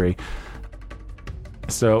is history.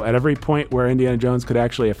 So at every point where Indiana Jones could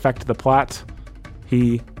actually affect the plot,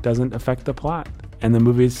 he doesn't affect the plot. And the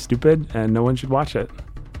movie's stupid and no one should watch it.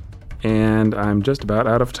 And I'm just about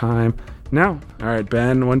out of time now. All right,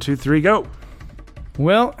 Ben, 1, 2, 3, go.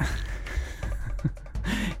 Well,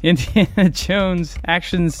 Indiana Jones'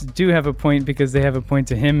 actions do have a point because they have a point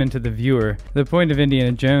to him and to the viewer. The point of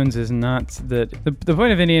Indiana Jones is not that... The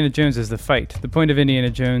point of Indiana Jones is the fight. The point of Indiana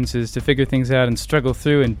Jones is to figure things out and struggle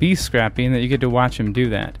through and be scrappy, and that you get to watch him do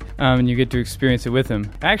that. And you get to experience it with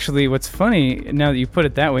him. Actually, what's funny, now that you put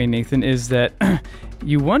it that way, Nathan, is that...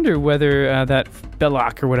 you wonder whether that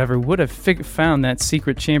Belloc or whatever would have found that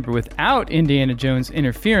secret chamber without Indiana Jones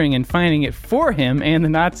interfering and finding it for him and the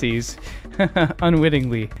Nazis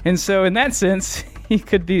unwittingly. And so in that sense, he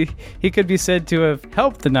could be said to have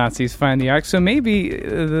helped the Nazis find the Ark. So maybe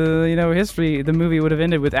the movie would have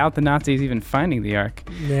ended without the Nazis even finding the Ark,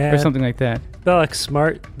 or something like that. Belloc's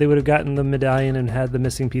smart. They would have gotten the medallion and had the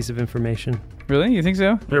missing piece of information. Really? You think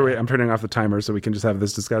so? Wait, I'm turning off the timer so we can just have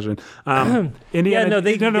this discussion. Indiana,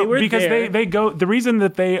 they because there. they go. The reason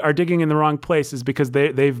that they are digging in the wrong place is because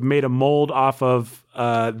they've made a mold off of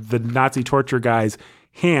the Nazi torture guy's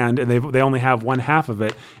hand, and they only have one half of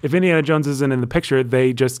it. If Indiana Jones isn't in the picture,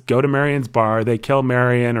 they just go to Marion's bar, they kill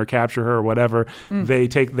Marion or capture her or whatever. They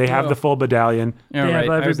have the full medallion. Yeah, they right.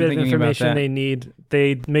 have every bit of information they need.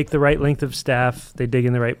 They make the right length of staff. They dig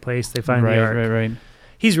in the right place. They find the Ark. Right.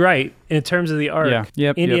 He's right in terms of the Ark. Yeah.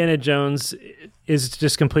 Yep, Indiana Jones is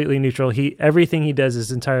just completely neutral. Everything he does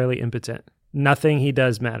is entirely impotent. Nothing he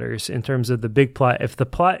does matters in terms of the big plot. If the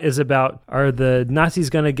plot is about, are the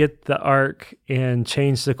Nazis going to get the Ark and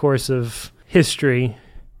change the course of history,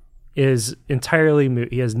 is entirely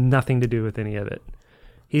moot. He has nothing to do with any of it.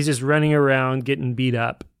 He's just running around getting beat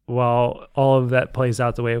up while all of that plays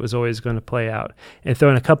out the way it was always going to play out, and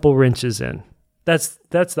throwing a couple wrenches in. That's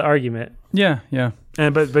the argument. Yeah.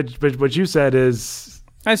 And but what you said is,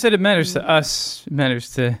 I said it matters to us. It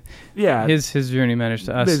matters to his journey matters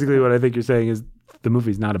to us. Basically, what I think you're saying is the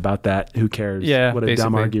movie's not about that. Who cares? Yeah, what a basically.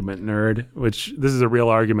 dumb argument, nerd. Which this is a real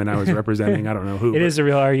argument I was representing. I don't know who. It is a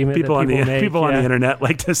real argument. People on the the internet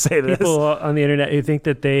like to say this. People on the internet who think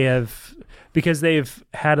that they have, because they've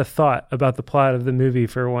had a thought about the plot of the movie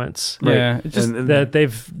for once. Yeah, that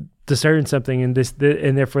they've discern something, and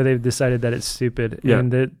and therefore they've decided that it's stupid and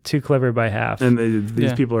they're too clever by half. And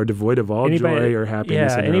these people are devoid of all joy or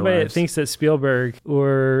happiness. In anybody their that thinks that Spielberg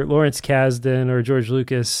or Lawrence Kasdan or George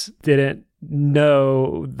Lucas didn't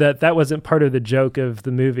know that wasn't part of the joke of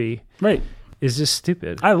the movie, right, is just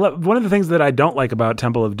stupid. I love one of the things that I don't like about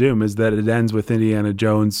Temple of Doom is that it ends with Indiana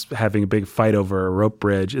Jones having a big fight over a rope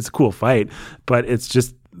bridge. It's a cool fight, but it's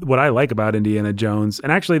just what I like about Indiana Jones. And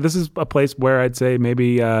actually, this is a place where I'd say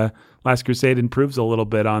maybe Last Crusade improves a little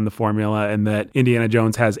bit on the formula, and that Indiana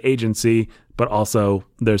Jones has agency, but also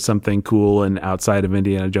there's something cool and outside of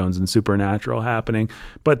Indiana Jones and supernatural happening.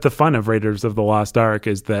 But the fun of Raiders of the Lost Ark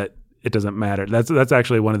is that it doesn't matter. That's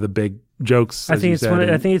actually one of the big jokes. I think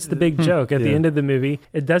it's the big joke at the end of the movie.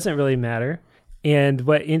 It doesn't really matter. And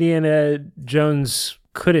what Indiana Jones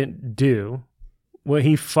couldn't do, what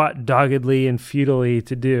he fought doggedly and futilely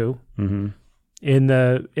to do in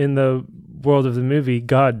the world of the movie,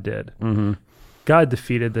 God did. God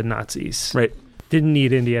defeated the Nazis. Right. Didn't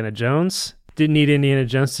need Indiana Jones. Didn't need Indiana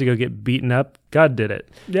Jones to go get beaten up. God did it.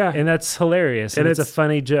 Yeah. And that's hilarious. And it's a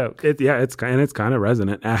funny joke. It's kind of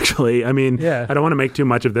resonant, actually. I mean, I don't want to make too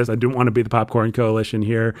much of this. I don't want to be the Popcorn Coalition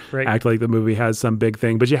here, act like the movie has some big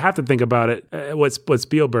thing. But you have to think about it. What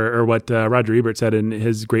Spielberg or what Roger Ebert said in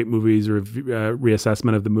his Great Movies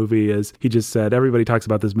reassessment of the movie is he just said, everybody talks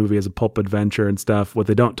about this movie as a pulp adventure and stuff. What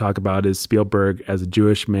they don't talk about is Spielberg as a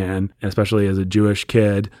Jewish man, especially as a Jewish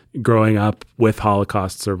kid growing up with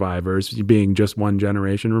Holocaust survivors, being just one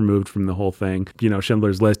generation removed from the whole thing. You know,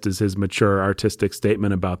 Schindler's List is his mature artistic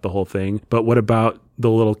statement about the whole thing. But what about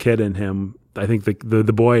the little kid in him? I think the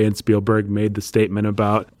boy in Spielberg made the statement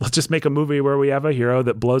about, let's just make a movie where we have a hero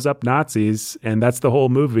that blows up Nazis, and that's the whole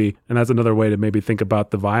movie. And that's another way to maybe think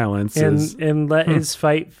about the violence. And let his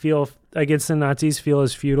fight feel against the Nazis feel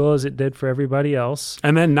as futile as it did for everybody else.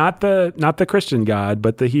 And then not the Christian God,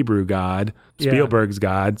 but the Hebrew God, Spielberg's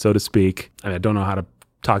God, so to speak. I don't know how to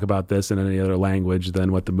talk about this in any other language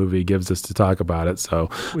than what the movie gives us to talk about it. So,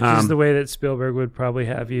 which is the way that Spielberg would probably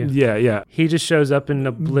have you. Yeah. He just shows up and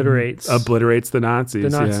obliterates the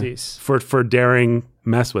Nazis. For daring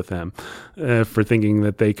mess with him, for thinking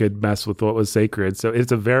that they could mess with what was sacred. So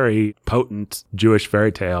it's a very potent Jewish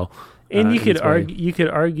fairy tale. And you could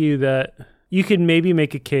argue that you could maybe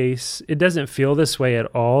make a case. It doesn't feel this way at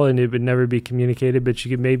all, and it would never be communicated, but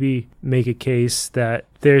you could maybe make a case that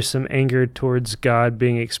there's some anger towards God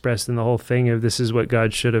being expressed in the whole thing of this is what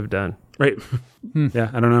God should have done. Right.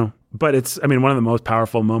 Yeah, I don't know. But it's, one of the most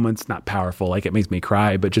powerful moments, not powerful, like it makes me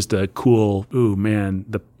cry, but just a cool, ooh, man,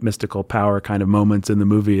 the mystical power kind of moments in the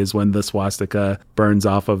movie is when the swastika burns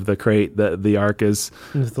off of the crate that the Ark is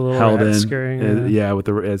with the little held in. Scurrying,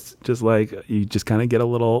 it's just like, you just kind of get a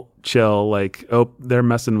little chill, like, oh, they're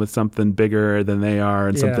messing with something bigger than they are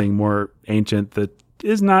and something more ancient that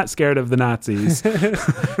is not scared of the Nazis.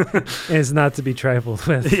 Is not to be trifled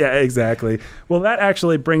with. Yeah, exactly. Well, that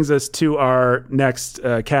actually brings us to our next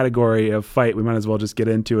category of fight. We might as well just get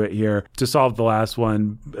into it here. To solve the last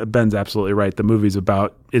one, Ben's absolutely right. The movie's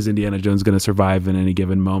about, is Indiana Jones going to survive in any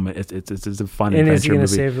given moment? It's a fun adventure movie. And is he going to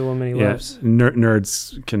save the woman he loves?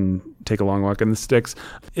 Nerds can take a long walk in the sticks.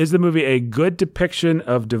 Is the movie a good depiction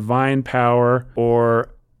of divine power or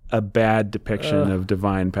a bad depiction of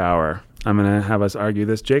divine power? I'm going to have us argue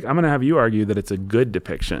this. Jake, I'm going to have you argue that it's a good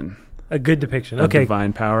depiction. A good depiction. Of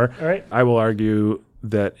divine power. All right. I will argue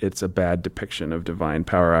that it's a bad depiction of divine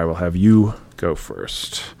power. I will have you go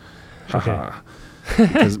first. Okay.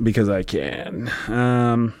 because I can.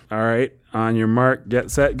 All right. On your mark,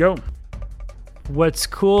 get set, go. What's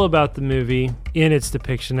cool about the movie in its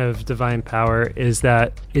depiction of divine power is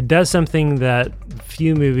that it does something that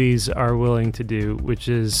few movies are willing to do, which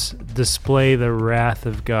is display the wrath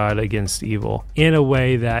of God against evil in a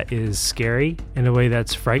way that is scary, in a way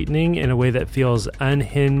that's frightening, in a way that feels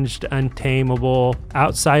unhinged, untamable,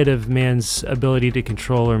 outside of man's ability to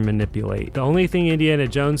control or manipulate. The only thing Indiana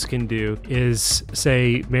Jones can do is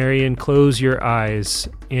say, Marion, close your eyes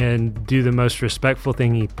and do the most respectful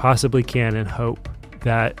thing he possibly can and hope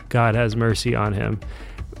that God has mercy on him.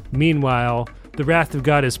 Meanwhile, the wrath of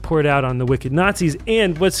God is poured out on the wicked Nazis,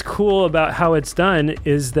 and what's cool about how it's done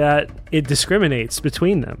is that it discriminates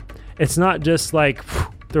between them. It's not just like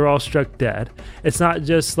they're all struck dead. It's not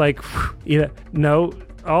just like, no,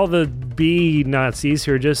 all the B Nazis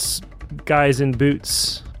who are just guys in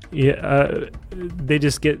boots, they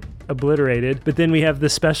just get obliterated. But then we have the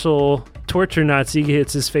special torture Nazi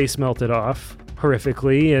gets his face melted off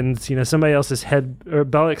horrifically, and somebody else's head, or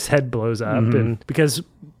Bellick's head, blows up, and because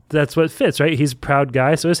that's what fits, right? He's a proud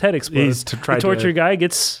guy, so his head explodes. The torture guy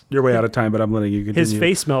gets your way out of time, but I'm letting you continue. His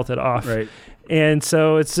face melted off, right? And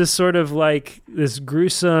so it's just sort of like this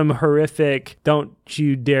gruesome, horrific, don't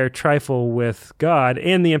you dare trifle with God.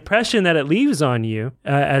 And the impression that it leaves on you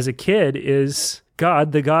as a kid is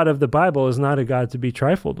God, the God of the Bible, is not a God to be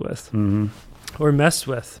trifled with or messed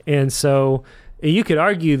with. And so you could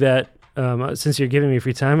argue that, since you're giving me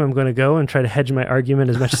free time, I'm going to go and try to hedge my argument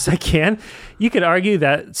as much as I can. You could argue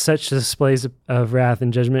that such displays of wrath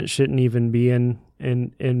and judgment shouldn't even be in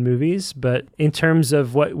movies. But in terms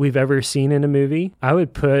of what we've ever seen in a movie, I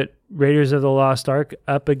would put Raiders of the Lost Ark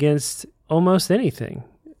up against almost anything.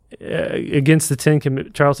 Against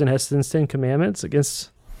the Charlton Heston's 10 Commandments,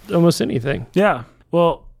 against almost anything. Yeah.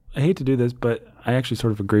 Well, I hate to do this, but I actually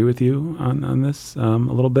sort of agree with you on this a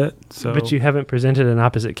little bit. So, but you haven't presented an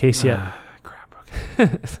opposite case yet. Crap.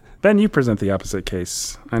 Okay. Ben, you present the opposite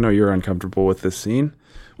case. I know you're uncomfortable with this scene.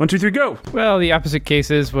 1, 2, 3, go. Well, the opposite case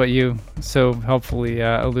is what you so helpfully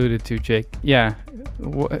alluded to, Jake. Yeah,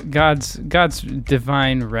 God's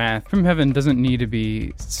divine wrath from heaven doesn't need to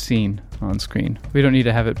be seen on screen. We don't need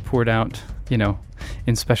to have it poured out,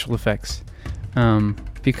 in special effects.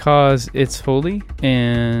 Because it's holy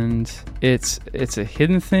and it's a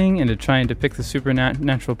hidden thing, and to try and depict the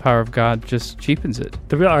supernatural power of God just cheapens it.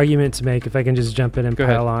 The real argument to make, if I can just jump in and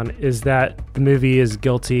pile on, is that the movie is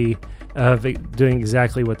guilty of doing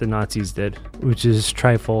exactly what the Nazis did, which is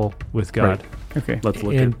trifle with God. Right. Okay. Let's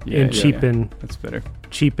look and cheapen. Yeah. That's better.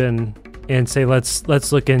 Cheapen and say,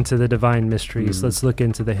 let's look into the divine mysteries. Let's look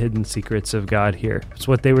into the hidden secrets of God here. It's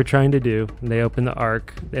what they were trying to do. They opened the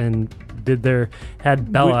ark and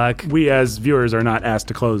had Belloc. We as viewers are not asked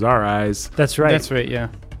to close our eyes. That's right. That's right, yeah.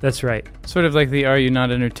 That's right. Sort of like the "Are you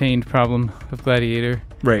not entertained?" problem of Gladiator.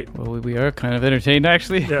 Right. Well, we are kind of entertained,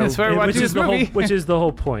 actually. That's why we're watching this movie. Which is the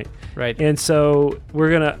whole point. Right. And so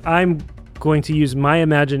I'm going to use my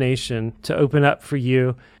imagination to open up for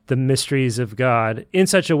you the mysteries of God in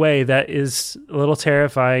such a way that is a little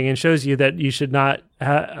terrifying and shows you that you should not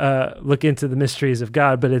look into the mysteries of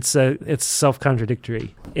God, but it's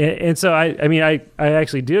self-contradictory. And so I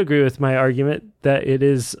actually do agree with my argument that it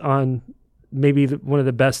is on maybe one of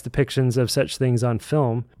the best depictions of such things on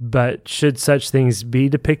film, but should such things be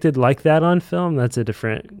depicted like that on film? That's a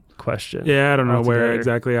different question. Yeah, I don't know altogether. where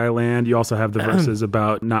exactly I land. You also have the verses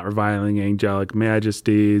about not reviling angelic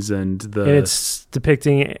majesties and it's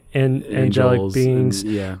depicting angelic beings.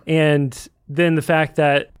 And then the fact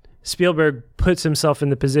that Spielberg puts himself in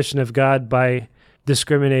the position of God by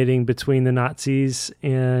discriminating between the Nazis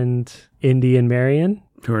and Indy and Marion,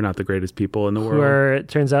 who are not the greatest people in the world. Who are, it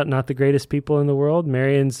turns out, not the greatest people in the world.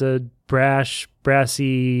 Marion's a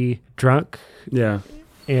brassy drunk. Yeah.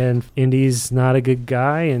 And Indy's not a good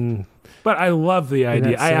guy. But I love the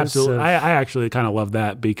idea. I actually kind of love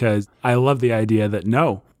that, because I love the idea that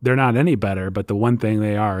no, they're not any better, but the one thing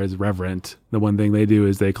they are is reverent. The one thing they do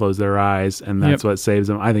is they close their eyes, and that's what saves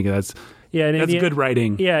them. I think that's good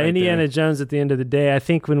writing. Yeah, right. Indiana Jones, at the end of the day, I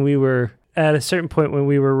think when we were at a certain point when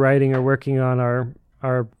we were writing or working on our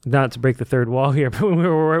not to break the third wall here, but when we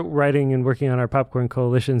were writing and working on our Popcorn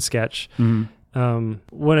Coalition sketch,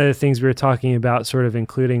 one of the things we were talking about sort of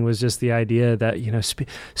including was just the idea that,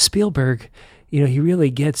 Spielberg, he really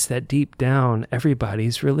gets that deep down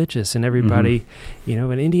everybody's religious and everybody,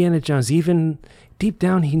 and Indiana Jones, even deep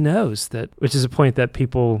down, he knows that, which is a point that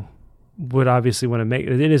people would obviously want to make.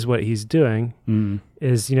 It is what he's doing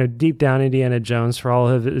is, deep down Indiana Jones, for all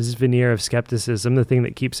of his veneer of skepticism, the thing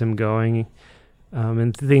that keeps him going,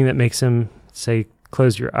 and the thing that makes him say,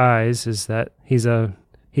 close your eyes, is that he's a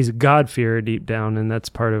God-fearer deep down, and that's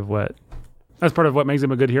part of what makes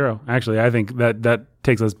him a good hero. Actually, I think that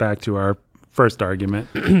takes us back to our first argument.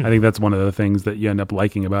 I think that's one of the things that you end up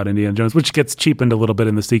liking about Indiana Jones, which gets cheapened a little bit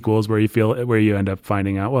in the sequels, where you end up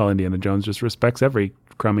finding out, well, Indiana Jones just respects every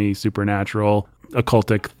crummy supernatural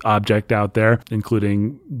occultic object out there,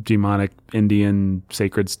 including demonic Indian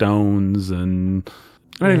sacred stones and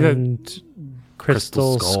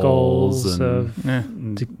crystal skulls of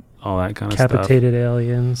all that kind of stuff. Decapitated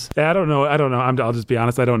aliens. Yeah, I don't know. I'll just be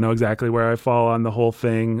honest. I don't know exactly where I fall on the whole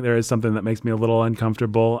thing. There is something that makes me a little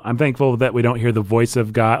uncomfortable. I'm thankful that we don't hear the voice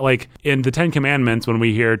of God. Like in the 10 Commandments, when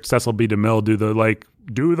we hear Cecil B. DeMille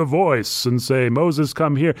do the voice and say, Moses,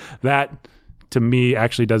 come here. That, to me,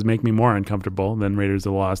 actually does make me more uncomfortable than Raiders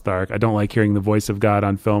of the Lost Ark. I don't like hearing the voice of God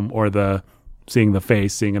on film or seeing the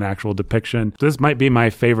face, seeing an actual depiction. This might be my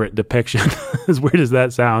favorite depiction. As weird as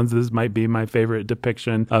that sounds, this might be my favorite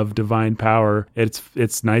depiction of divine power.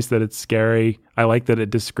 It's nice that it's scary. I like that it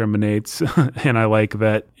discriminates, and I like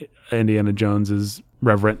that Indiana Jones is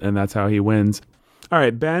reverent, and that's how he wins. All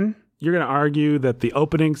right, Ben, you're going to argue that the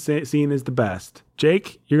opening scene is the best.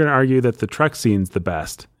 Jake, you're going to argue that the truck scene's the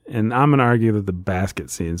best. And I'm going to argue that the basket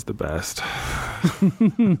scene's the best.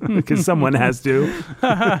 Because someone has to.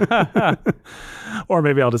 Or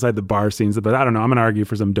maybe I'll decide the bar scene's the best. I don't know. I'm going to argue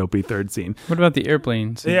for some dopey third scene. What about the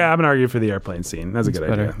airplane scene? Yeah, I'm going to argue for the airplane scene. That's a good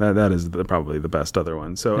better. idea. That is probably the best other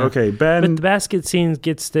one. So, okay, Ben. But the basket scene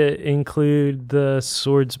gets to include the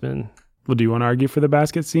swordsman. Well, do you want to argue for the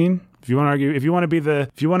basket scene? If you want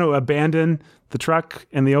to abandon the truck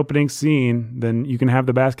and the opening scene, then you can have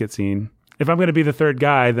the basket scene. If I'm going to be the third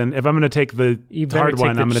guy, then if I'm going to take the hard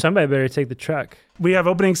one, somebody better take the truck. We have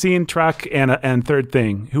opening scene, truck, and third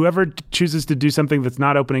thing. Whoever chooses to do something that's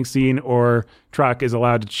not opening scene or truck is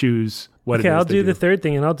allowed to choose what it is. Okay, I'll do the third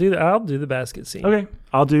thing, and I'll do the basket scene. Okay,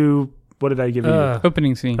 I'll do. What did I give you?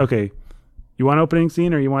 Opening scene. Okay, you want opening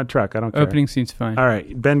scene or you want truck? I don't care. Opening scene's fine. All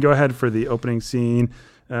right, Ben, go ahead for the opening scene.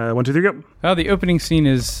 1, 2, 3, go. Well, the opening scene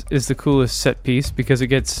is the coolest set piece because it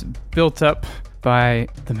gets built up by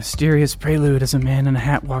the mysterious prelude as a man in a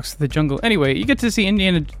hat walks through the jungle. Anyway, you get to see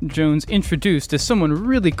Indiana Jones introduced as someone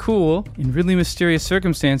really cool in really mysterious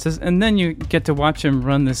circumstances, and then you get to watch him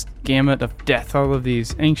run this gamut of death, all of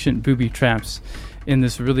these ancient booby traps in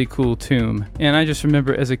this really cool tomb. And I just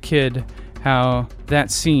remember as a kid how that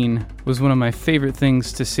scene was one of my favorite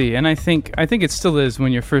things to see. And I think it still is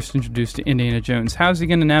when you're first introduced to Indiana Jones. How's he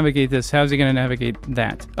going to navigate this? How's he going to navigate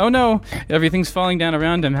that? Oh no, everything's falling down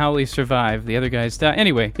around him. How will he survive? The other guys die.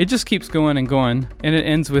 Anyway, it just keeps going and going. And it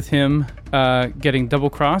ends with him getting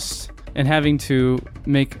double-crossed and having to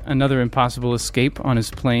make another impossible escape on his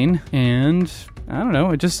plane. And I don't know,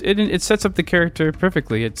 it sets up the character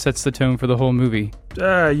perfectly. It sets the tone for the whole movie.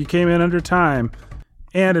 You came in under time.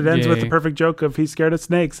 And it ends with the perfect joke of he's scared of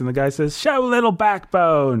snakes, and the guy says, "Show little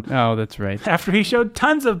backbone." Oh, that's right. After he showed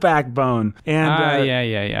tons of backbone. And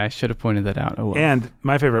yeah. I should have pointed that out. Oh, well. And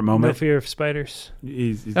my favorite moment. No fear of spiders.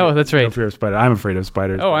 That's right. No fear of spiders. I'm afraid of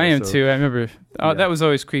spiders. Oh, I am too. I remember. Oh, that was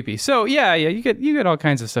always creepy. So yeah, you get all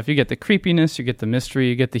kinds of stuff. You get the creepiness, you get the mystery,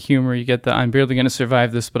 you get the humor, you get the I'm barely going to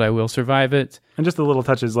survive this, but I will survive it. And just the little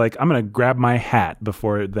touches like I'm going to grab my hat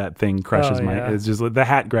before that thing crushes my. It's just the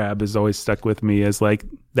hat grab is always stuck with me as like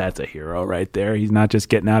that's a hero right there. He's not just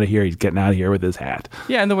getting out of here; he's getting out of here with his hat.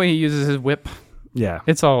 Yeah, and the way he uses his whip. Yeah,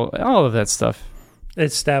 it's all of that stuff. It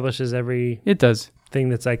establishes It does thing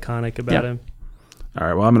that's iconic about him. All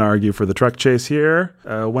right, well, I'm going to argue for the truck chase here.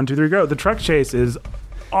 1, 2, 3, go. The truck chase is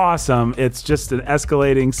awesome. It's just an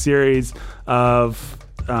escalating series of,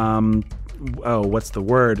 what's the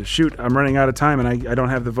word? Shoot, I'm running out of time, and I don't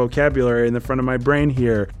have the vocabulary in the front of my brain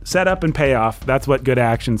here. Set up and payoff. That's what good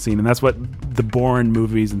action scene, and that's what the Bourne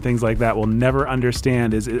movies and things like that will never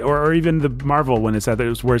understand. Or even the Marvel when it's at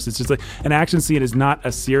its worst. It's just like an action scene is not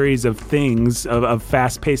a series of things, of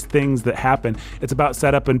fast-paced things that happen. It's about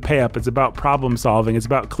setup and payoff. It's about problem solving. It's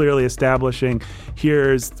about clearly establishing,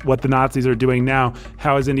 here's what the Nazis are doing now.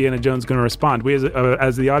 How is Indiana Jones going to respond? We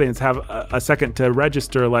as the audience have a second to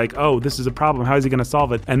register like, oh, this is a problem. How is he going to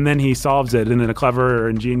solve it? And then he solves it in a clever or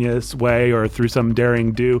ingenious way or through some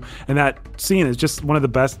daring do. And that scene is just one of the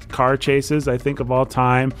best car chases, I think, of all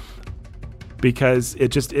time, because it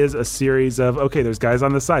just is a series of, okay, there's guys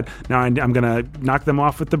on the side. Now I'm going to knock them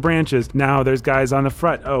off with the branches. Now there's guys on the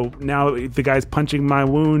front. Oh, now the guy's punching my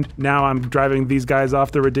wound. Now I'm driving these guys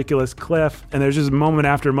off the ridiculous cliff. And there's just moment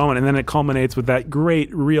after moment. And then it culminates with that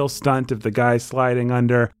great real stunt of the guy sliding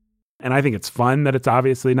under. And I think it's fun that it's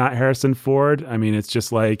obviously not Harrison Ford. I mean, it's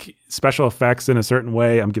just like special effects in a certain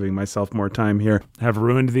way. I'm giving myself more time here. Have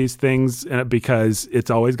ruined these things because it's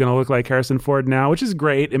always going to look like Harrison Ford now, which is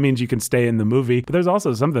great. It means you can stay in the movie. But there's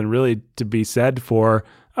also something really to be said for,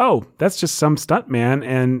 oh, that's just some stunt man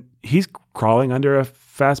and he's crawling under a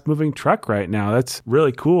fast-moving truck right now. That's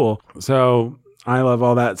really cool. So I love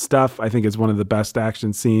all that stuff. I think it's one of the best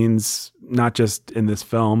action scenes, not just in this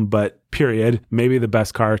film, but period. Maybe the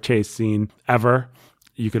best car chase scene ever.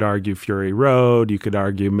 You could argue Fury Road. You could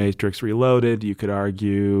argue Matrix Reloaded. You could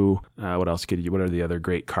argue, what else could you, what are the other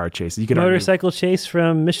great car chases? You could Motorcycle chase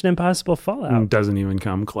from Mission Impossible Fallout. Doesn't even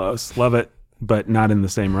come close. Love it. But not in the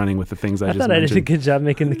same running with the things I just mentioned. I did a good job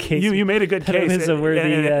making the case. You made a good case. It's a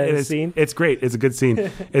worthy scene. It's great. It's a good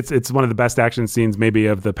scene. It's one of the best action scenes maybe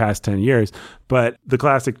of the past 10 years. But the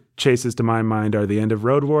classic chases to my mind are the end of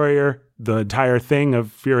Road Warrior, the entire thing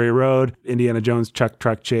of Fury Road, Indiana Jones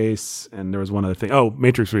truck chase, and there was one other thing. Oh,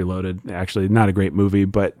 Matrix Reloaded. Actually, not a great movie,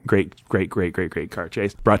 but great car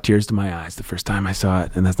chase. Brought tears to my eyes the first time I saw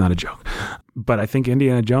it, and that's not a joke. But I think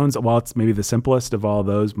Indiana Jones, while it's maybe the simplest of all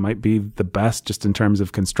those, might be the best just in terms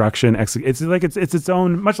of construction. It's its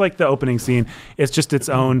own, much like the opening scene, it's just its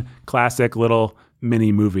own classic little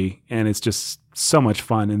mini movie, and it's just so much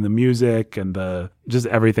fun, and the music and just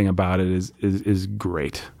everything about it is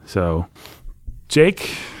great. So,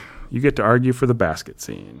 Jake, you get to argue for the basket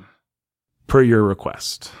scene, per your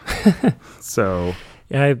request. So,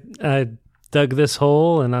 yeah, I dug this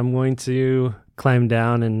hole, and I'm going to climb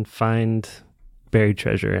down and find buried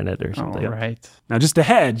treasure in it or something. All right. Now, just to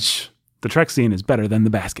hedge, the truck scene is better than the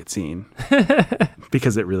basket scene.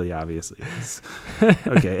 Because it really obviously is.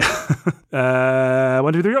 Okay.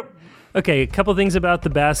 1, 2, 3, go. Okay, a couple things about the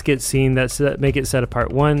basket scene that make it set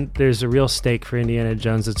apart. One, there's a real stake for Indiana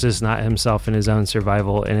Jones. It's just not himself and his own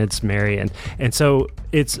survival, and it's Marion. And so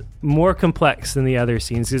it's more complex than the other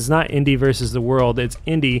scenes. It's not Indy versus the world. It's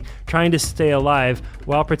Indy trying to stay alive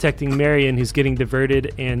while protecting Marion, who's getting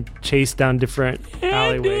diverted and chased down different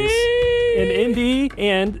alleyways. And Indy,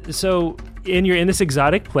 and so... And you're in this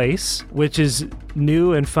exotic place, which is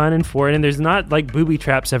new and fun and foreign, and there's not like booby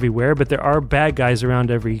traps everywhere, but there are bad guys around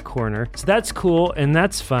every corner. So that's cool and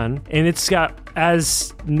that's fun. And it's got,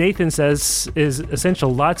 as Nathan says, is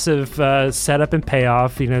essential, lots of setup and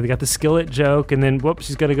payoff. You know, they got the skillet joke, and then whoops,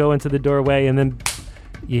 she's going to go into the doorway, and then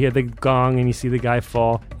you hear the gong and you see the guy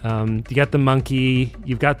fall. You got the monkey,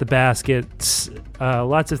 you've got the baskets.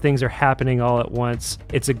 Lots of things are happening all at once.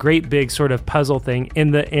 It's a great big sort of puzzle thing,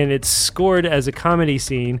 and it's scored as a comedy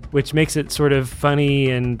scene, which makes it sort of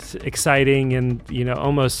funny and exciting, and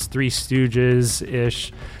almost Three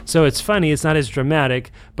Stooges-ish. So it's funny. It's not as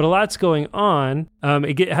dramatic, but a lot's going on.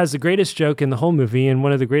 It has the greatest joke in the whole movie, and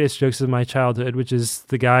one of the greatest jokes of my childhood, which is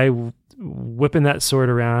the guy whipping that sword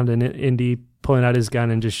around and Indy pulling out his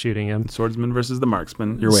gun and just shooting him. Swordsman versus the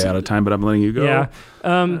marksman. You're way out of time, but I'm letting you go. Yeah.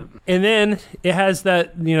 And then it has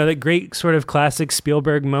that, that great sort of classic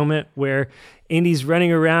Spielberg moment where Indy's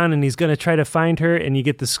running around and he's going to try to find her, and you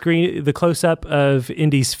get the close-up of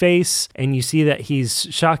Indy's face, and you see that he's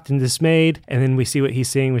shocked and dismayed, and then we see what he's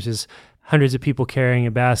seeing, which is hundreds of people carrying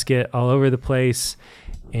a basket all over the place,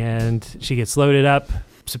 and she gets loaded up,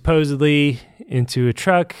 supposedly, into a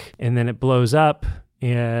truck, and then it blows up,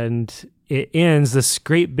 and it ends, this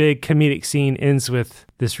great big comedic scene ends with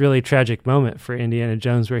this really tragic moment for Indiana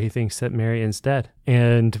Jones where he thinks that Marion's dead.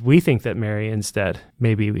 And we think that Marion's dead.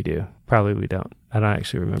 Maybe we do. Probably we don't. I don't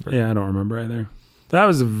actually remember. Yeah, I don't remember either. That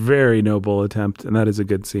was a very noble attempt, and that is a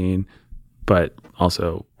good scene. But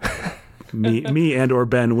also, me and or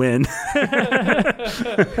Ben win.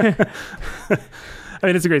 I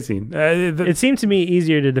mean, it's a great scene. It seemed to me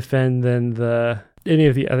easier to defend than any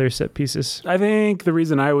of the other set pieces. I think the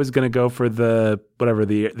reason I was going to go for the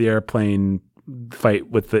airplane fight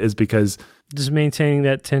is because just maintaining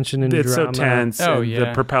that tension and it's drama. So tense. Oh, and yeah.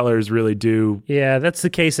 The propellers really do. Yeah, that's the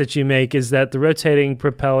case that you make, is that the rotating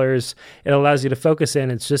propellers, it allows you to focus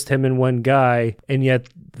in. It's just him and one guy, and yet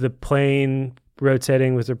the plane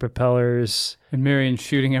rotating with the propellers. And Marion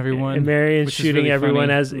shooting everyone. And Marion shooting really everyone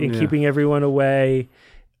funny. and keeping everyone away,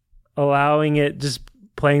 allowing it, just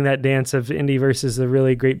playing that dance of Indy versus the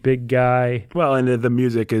really great big guy. Well, and the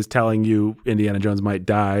music is telling you Indiana Jones might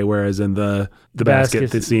die, whereas in the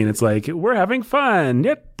basket scene, it's like, we're having fun,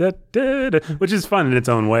 which is fun in its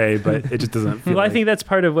own way, but it just doesn't feel I think that's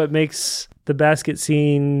part of what makes the basket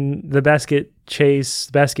scene, the basket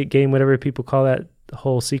chase, basket game, whatever people call that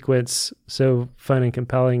whole sequence, so fun and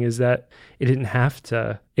compelling, is that it didn't have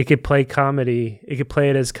to. It could play comedy. It could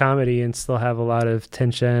play it as comedy and still have a lot of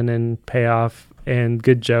tension and payoff and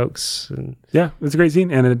good jokes. And yeah, it's a great scene,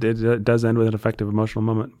 and it does end with an effective emotional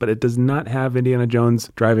moment, but it does not have Indiana Jones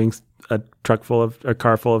driving a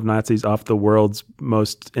car full of Nazis off the world's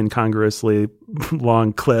most incongruously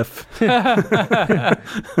long cliff. I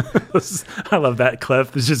love that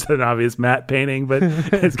cliff. It's just an obvious matte painting, but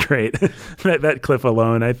it's great. that cliff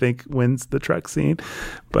alone, I think, wins the truck scene.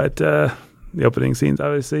 But the opening scenes,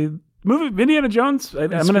 obviously, movie Indiana Jones.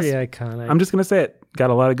 It's pretty iconic. I'm just gonna say it. Got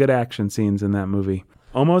a lot of good action scenes in that movie.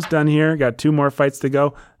 Almost done here. Got 2 more fights to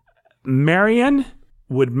go. Marion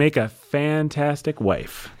would make a fantastic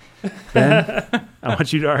wife. Ben, I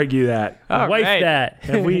want you to argue that. Wife right. that.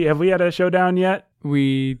 Have we had a showdown yet?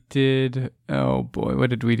 We did. Oh boy, what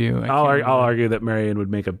did we do? I'll argue that Marion would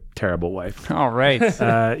make a terrible wife. All right.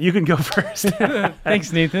 You can go first.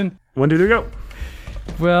 Thanks, Nathan. 1, 2, 3, go.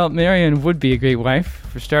 Well, Marion would be a great wife.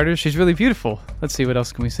 For starters, she's really beautiful. Let's see, what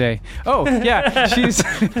else can we say? Oh, yeah, she's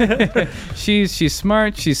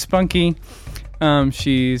smart. She's spunky.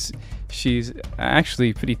 She's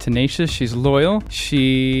actually pretty tenacious. She's loyal.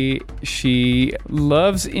 She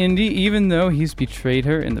loves Indy, even though he's betrayed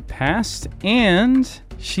her in the past. And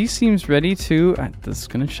she seems ready to. This is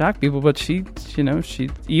gonna shock people, but she,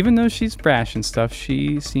 even though she's brash and stuff,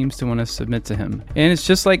 she seems to want to submit to him. And it's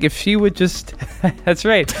just like if she would just. That's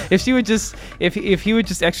right. If he would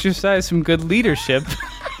just exercise some good leadership.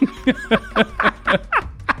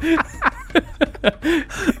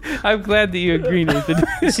 I'm glad that you agree, Nathan.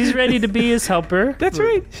 She's ready to be his helper. That's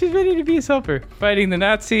right. She's ready to be his helper, fighting the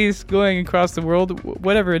Nazis, going across the world,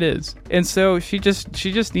 whatever it is. And so she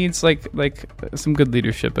just needs like some good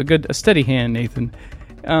leadership, a steady hand, Nathan.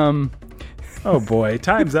 Oh boy,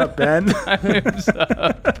 time's up, Ben. Time's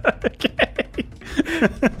up.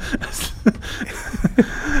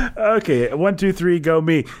 Okay, 1, 2, 3, go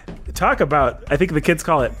me. Talk about, I think the kids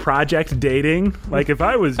call it project dating. Like if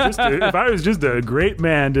I was just a great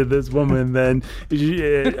man to this woman, then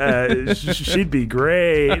she'd be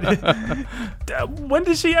great. When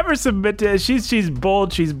does she ever submit to? She's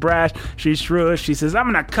bold, she's brash, she's shrewish. She says, "I'm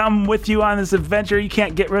gonna come with you on this adventure. You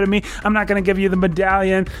can't get rid of me. I'm not gonna give you the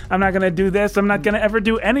medallion. I'm not gonna do this. I'm not gonna ever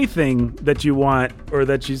do anything that you want or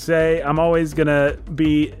that you say. I'm always gonna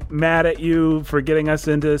be mad at you for getting us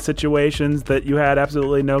into situations that you had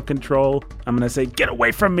absolutely no control. I'm going to say, get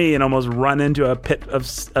away from me," and almost run into a pit of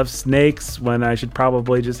snakes when I should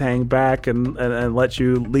probably just hang back and let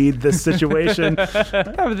you lead this situation.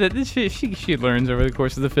 She learns over the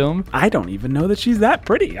course of the film. I don't even know that she's that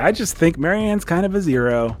pretty. I just think Marianne's kind of a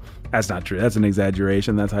zero. That's not true. That's an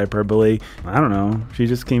exaggeration. That's hyperbole. I don't know. She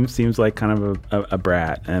just seems like kind of a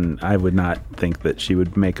brat, and I would not think that she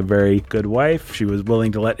would make a very good wife. She was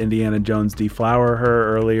willing to let Indiana Jones deflower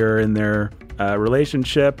her earlier in their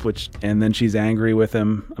relationship, and then she's angry with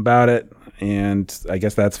him about it. And I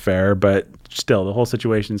guess that's fair, but still, the whole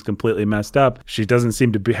situation is completely messed up. She doesn't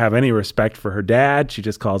seem to have any respect for her dad. She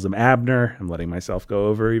just calls him Abner. I'm letting myself go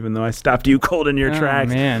over, even though I stopped you cold in your tracks.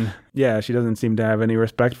 Man. Yeah, she doesn't seem to have any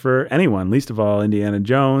respect for anyone, least of all Indiana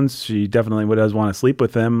Jones. She definitely does want to sleep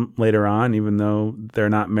with him later on, even though they're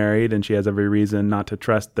not married, and she has every reason not to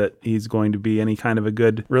trust that he's going to be any kind of a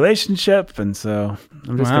good relationship. And so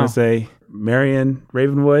I'm just going to say, Marion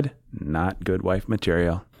Ravenwood, not good wife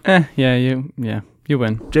material. You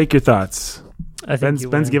win. Jake, your thoughts? I think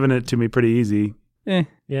Ben's giving it to me pretty easy.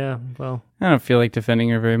 Yeah, well, I don't feel like defending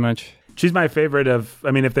her very much. She's my favorite if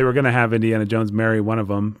they were going to have Indiana Jones marry one of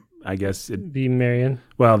them, I guess it'd be Marion.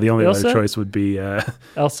 Well, the only Elsa? other choice would be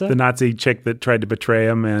Elsa, the Nazi chick that tried to betray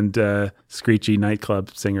him, and screechy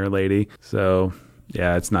nightclub singer lady. So,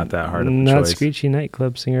 yeah, it's not that hard of a choice. Not screechy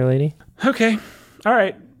nightclub singer lady. Okay. All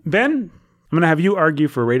right. Ben, I'm going to have you argue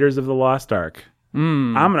for Raiders of the Lost Ark.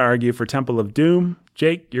 I'm going to argue for Temple of Doom.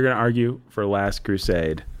 Jake, you're going to argue for Last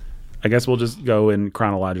Crusade. I guess we'll just go in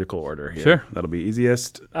chronological order here. Sure. That'll be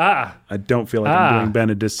easiest. I don't feel like I'm doing Ben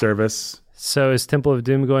a disservice. So is Temple of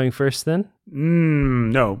Doom going first then?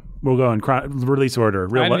 No. We'll go in release order.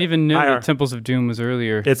 I didn't even know that Temples of Doom was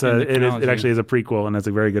earlier. It actually is a prequel, and that's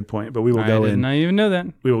a very good point. But we will go in. I did not even know that.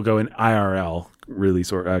 We will go in IRL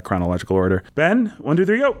release or chronological order. Ben, 1, 2,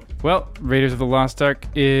 3, go. Well, Raiders of the Lost Ark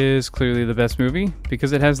is clearly the best movie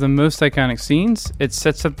because it has the most iconic scenes. It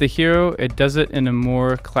sets up the hero. It does it in a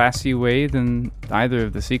more classy way than either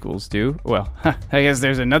of the sequels do. Well, I guess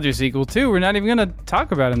there's another sequel too. We're not even going to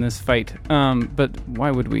talk about in this fight. But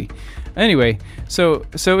why would we? Anyway, so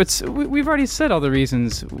we've already said all the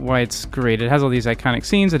reasons why it's great. It has all these iconic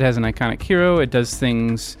scenes. It has an iconic hero. It does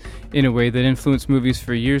things in a way that influence movies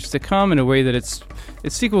for years to come, in a way that its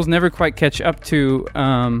sequels never quite catch up to,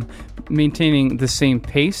 maintaining the same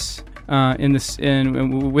pace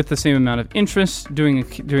and with the same amount of interest, doing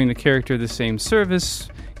the character the same service,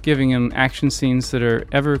 giving him action scenes that are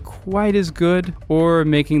ever quite as good, or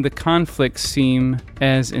making the conflict seem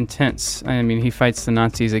as intense. I mean, he fights the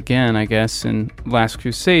Nazis again, I guess, in Last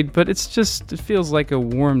Crusade, but it feels like a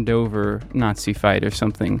warmed over Nazi fight or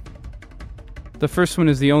something. The first one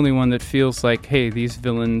is the only one that feels like, hey, these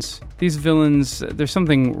villains, there's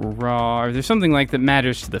something raw, or there's something like that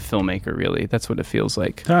matters to the filmmaker, really. That's what it feels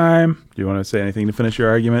like. Time. Do you want to say anything to finish your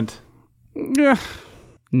argument? Yeah.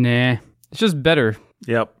 Nah. It's just better.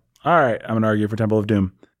 Yep. All right. I'm going to argue for Temple of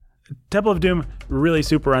Doom. Temple of Doom, really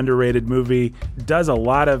super underrated movie, does a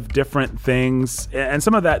lot of different things. And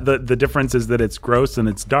some of that, the difference is that it's gross and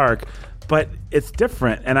it's dark, but it's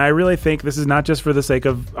different. And I really think this is not just for the sake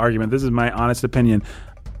of argument. This is my honest opinion.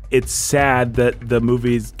 It's sad that the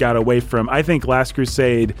movies got away from, I think Last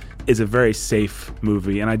Crusade is a very safe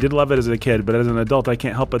movie, and I did love it as a kid, but as an adult I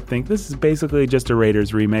can't help but think this is basically just a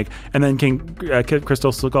Raiders remake. And then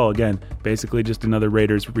Crystal Skull again, basically just another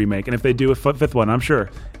Raiders remake. And if they do a fifth one, I'm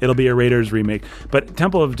sure it'll be a Raiders remake. But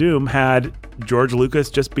Temple of Doom had George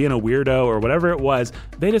Lucas just being a weirdo or whatever it was.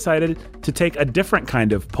 They decided to take a different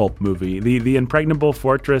kind of pulp movie, the Impregnable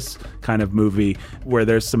Fortress kind of movie, where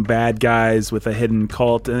there's some bad guys with a hidden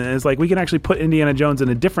cult, and it's like we can actually put Indiana Jones in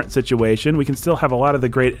a different situation. We can still have a lot of the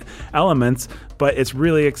great elements, but it's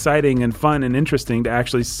really exciting and fun and interesting to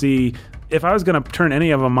actually see if I was going to turn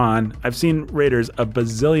any of them on, I've seen Raiders a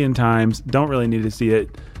bazillion times. Don't really need to see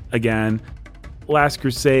it again. Last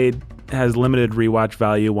Crusade has limited rewatch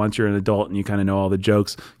value once you're an adult and you kind of know all the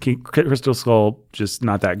jokes. Crystal Skull, just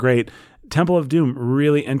not that great. Temple of Doom,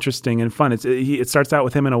 really interesting and fun. It starts out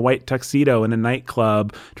with him in a white tuxedo in a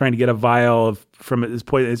nightclub trying to get a vial from his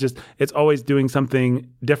poison. It's always doing something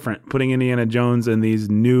different, putting Indiana Jones in these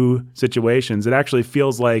new situations. It actually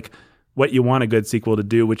feels like what you want a good sequel to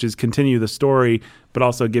do, which is continue the story, but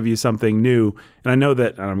also give you something new. And I know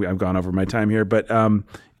that I've gone over my time here, but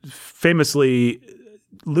famously,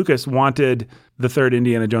 Lucas wanted the third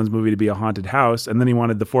Indiana Jones movie to be a haunted house, and then he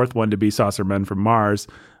wanted the fourth one to be Saucer Men from Mars.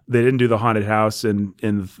 They didn't do the haunted house in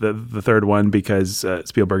the third one because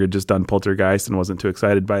Spielberg had just done Poltergeist and wasn't too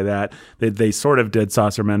excited by that. They sort of did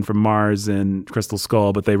Saucer Men from Mars and Crystal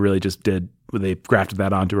Skull, but they really just they grafted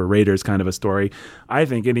that onto a Raiders kind of a story. I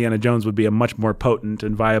think Indiana Jones would be a much more potent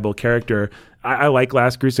and viable character. I like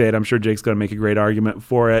Last Crusade. I'm sure Jake's going to make a great argument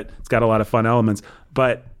for it. It's got a lot of fun elements,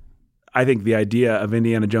 but I think the idea of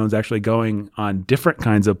Indiana Jones actually going on different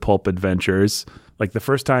kinds of pulp adventures, like the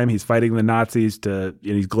first time he's fighting the Nazis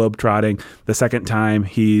he's globetrotting. The second time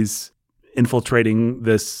he's infiltrating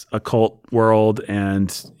this occult world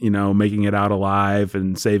and, making it out alive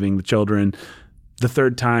and saving the children. The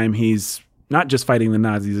third time he's not just fighting the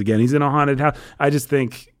Nazis again, he's in a haunted house. I just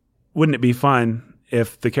think, wouldn't it be fun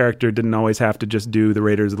if the character didn't always have to just do the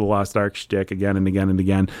Raiders of the Lost Ark shtick again and again and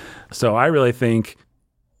again? So I really think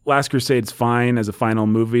Last Crusade's fine as a final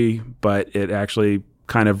movie, but it actually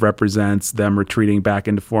kind of represents them retreating back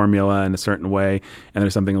into formula in a certain way, and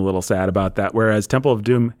there's something a little sad about that. Whereas Temple of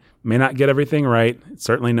Doom may not get everything right. It's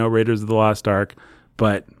certainly no Raiders of the Lost Ark,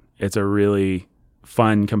 but it's a really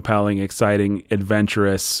fun, compelling, exciting,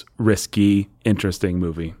 adventurous, risky, interesting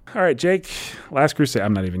movie. All right, Jake, Last Crusade.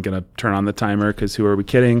 I'm not even going to turn on the timer because who are we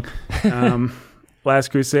kidding? Last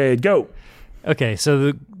Crusade, go. Okay,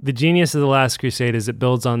 so the genius of The Last Crusade is it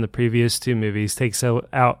builds on the previous two movies, takes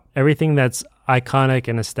out everything that's iconic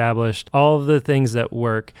and established, all of the things that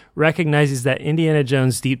work, recognizes that Indiana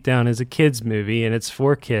Jones deep down is a kid's movie and it's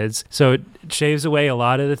for kids. So it shaves away a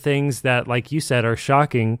lot of the things that, like you said, are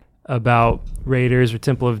shocking about Raiders or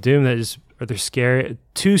Temple of Doom, they're scary,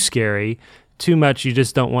 too much. You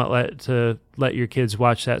just don't want to let your kids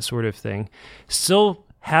watch that sort of thing. Still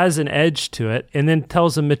has an edge to it, and then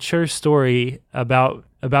tells a mature story about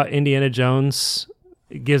Indiana Jones.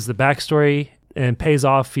 It gives the backstory and pays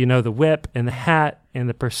off, the whip and the hat and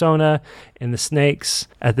the persona and the snakes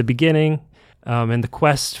at the beginning, and the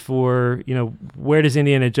quest for, where does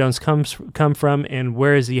Indiana Jones come from and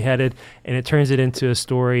where is he headed? And it turns it into a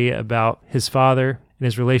story about his father and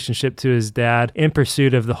his relationship to his dad in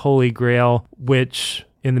pursuit of the Holy Grail, which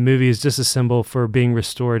in the movie is just a symbol for being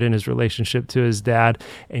restored in his relationship to his dad,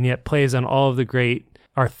 and yet plays on all of the great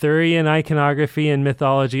Arthurian iconography and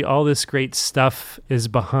mythology. All this great stuff is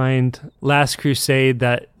behind Last Crusade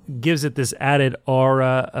that gives it this added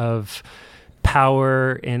aura of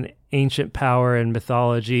power and ancient power and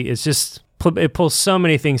mythology. It pulls so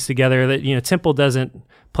many things together that, Temple doesn't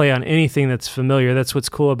play on anything that's familiar. That's what's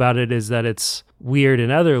cool about it, is that it's weird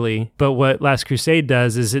and otherly. But what Last Crusade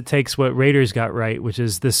does is it takes what Raiders got right, which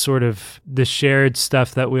is this sort of the shared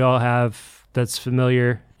stuff that we all have that's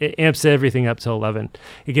familiar. It amps everything up to 11.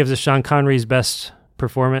 It gives us Sean Connery's best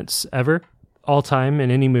performance ever, all time in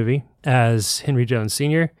any movie, as Henry Jones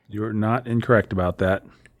Sr. You're not incorrect about that.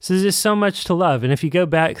 So there's just so much to love. And if you go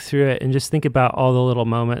back through it and just think about all the little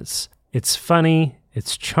moments, it's funny,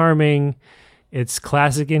 it's charming, it's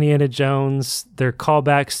classic Indiana Jones. There are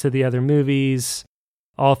callbacks to the other movies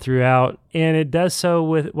all throughout. And it does so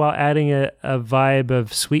while adding a vibe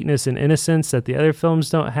of sweetness and innocence that the other films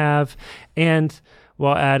don't have, and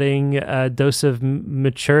while adding a dose of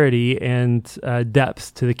maturity and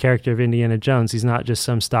depth to the character of Indiana Jones. He's not just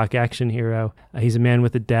some stock action hero. He's a man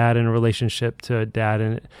with a dad and a relationship to a dad,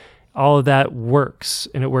 and all of that works,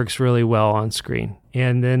 and it works really well on screen.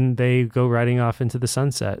 And then they go riding off into the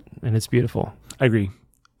sunset, and it's beautiful. I agree.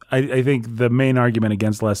 I think the main argument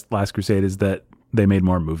against Last Crusade is that they made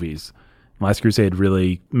more movies. Last Crusade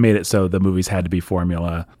really made it so the movies had to be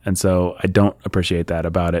formula, and so I don't appreciate that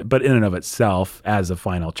about it. But in and of itself, as a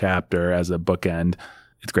final chapter, as a bookend,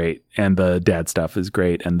 it's great. And the dad stuff is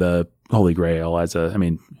great, and the Holy Grail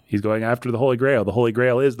he's going after the Holy Grail. The Holy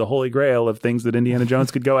Grail is the Holy Grail of things that Indiana Jones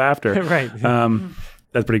could go after. Right.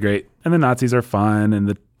 That's pretty great. And the Nazis are fun, and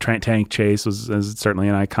the tank chase is certainly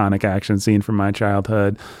an iconic action scene from my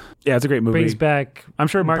childhood. Yeah, it's a great movie. Brings back I'm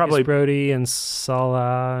sure Marcus probably Brody and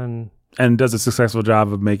Salah and and does a successful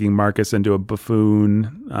job of making Marcus into a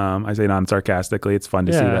buffoon. I say non-sarcastically. It's fun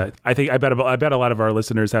to see that. I bet a lot of our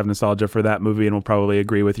listeners have nostalgia for that movie and will probably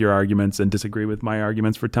agree with your arguments and disagree with my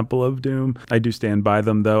arguments for Temple of Doom. I do stand by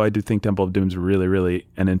them, though. I do think Temple of Doom is really, really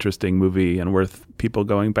an interesting movie and worth people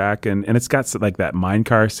going back. And it's got like that mine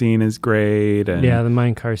car scene is great. And, yeah, the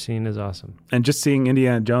mine car scene is awesome. And just seeing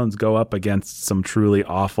Indiana Jones go up against some truly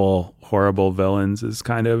awful, horrible villains is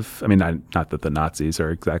kind of, I mean, not that the Nazis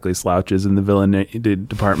are exactly slouches in the villain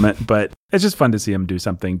department, but it's just fun to see him do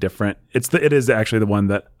something different. It is actually the one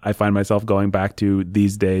that I find myself going back to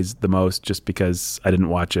these days the most, just because I didn't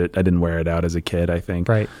watch it. I didn't wear it out as a kid, I think.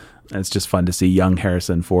 Right. And it's just fun to see young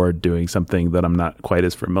Harrison Ford doing something that I'm not quite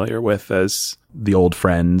as familiar with as the old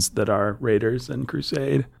friends that are Raiders and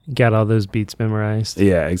Crusade. Got all those beats memorized.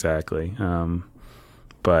 Yeah, exactly.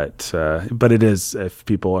 But it is, if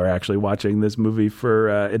people are actually watching this movie for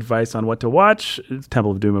advice on what to watch,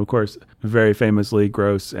 Temple of Doom, of course, very famously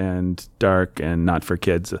gross and dark and not for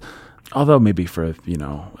kids. Although maybe for,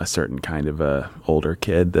 a certain kind of older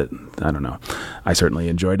kid that, I don't know. I certainly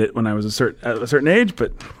enjoyed it when I was at a certain age,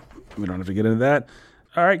 but we don't have to get into that.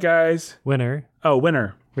 All right, guys. Winner. Oh,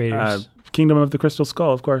 winner. Raiders. Kingdom of the Crystal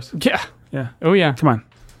Skull, of course. Yeah. Yeah. Oh, yeah. Come on.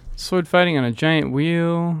 Sword fighting on a giant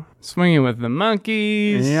wheel, swinging with the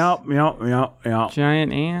monkeys. Yep.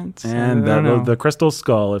 Giant ants. And the Crystal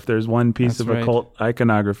Skull, if there's one piece That's of right. occult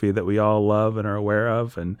iconography that we all love and are aware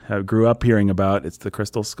of and grew up hearing about, it's the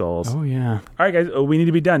Crystal Skulls. Oh, yeah. All right, guys, we need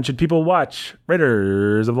to be done. Should people watch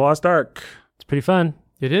Raiders of the Lost Ark? It's pretty fun.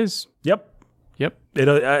 It is. Yep. Yep.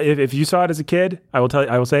 If you saw it as a kid, I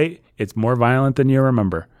will say it's more violent than you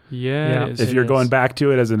remember. Yeah. It is. If you're going back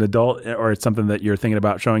to it as an adult, or it's something that you're thinking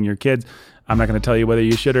about showing your kids, I'm not going to tell you whether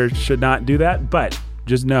you should or should not do that, but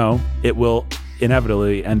just know it will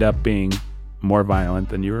inevitably end up being more violent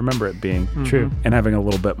than you remember it being. True. And having a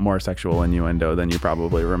little bit more sexual innuendo than you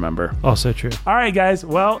probably remember. Also true. All right, guys.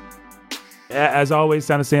 Well, as always,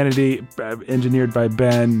 Sound of Sanity, engineered by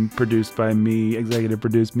Ben, produced by me, executive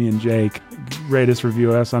produced me and Jake. Rate us,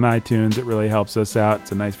 review us on iTunes. It really helps us out.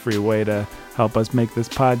 It's a nice free way to help us make this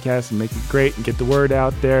podcast and make it great and get the word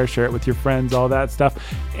out there. Share it with your friends, all that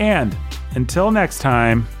stuff. And until next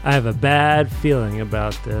time. I have a bad feeling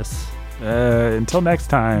about this. Until next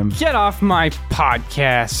time. Get off my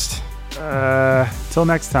podcast. Till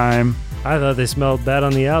next time. I thought they smelled bad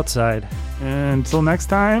on the outside. Until next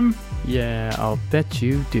time. Yeah, I'll bet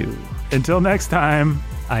you do. Until next time.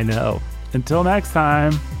 I know. Until next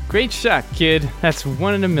time. Great shot, kid. That's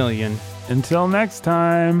 1 in a million. Until next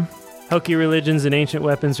time. Hokey religions and ancient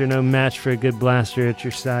weapons are no match for a good blaster at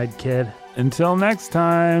your side, kid. Until next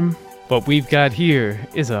time. What we've got here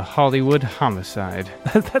is a Hollywood homicide.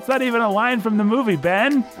 That's not even a line from the movie,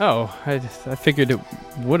 Ben. Oh, I figured it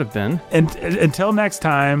would have been. And until next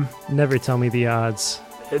time. Never tell me the odds.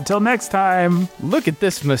 Until next time. Look at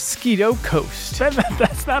this mosquito coast.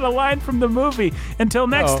 That's not a line from the movie. Until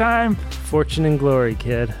next time. Fortune and glory,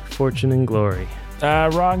 kid. Fortune and glory.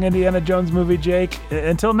 Wrong Indiana Jones movie, Jake.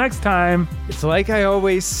 Until next time. It's like I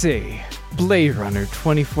always say, Blade Runner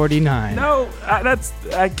 2049. No,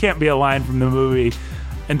 that can't be a line from the movie.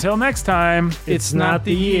 Until next time. It's not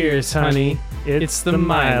the years, honey. It's the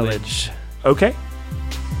mileage. Okay.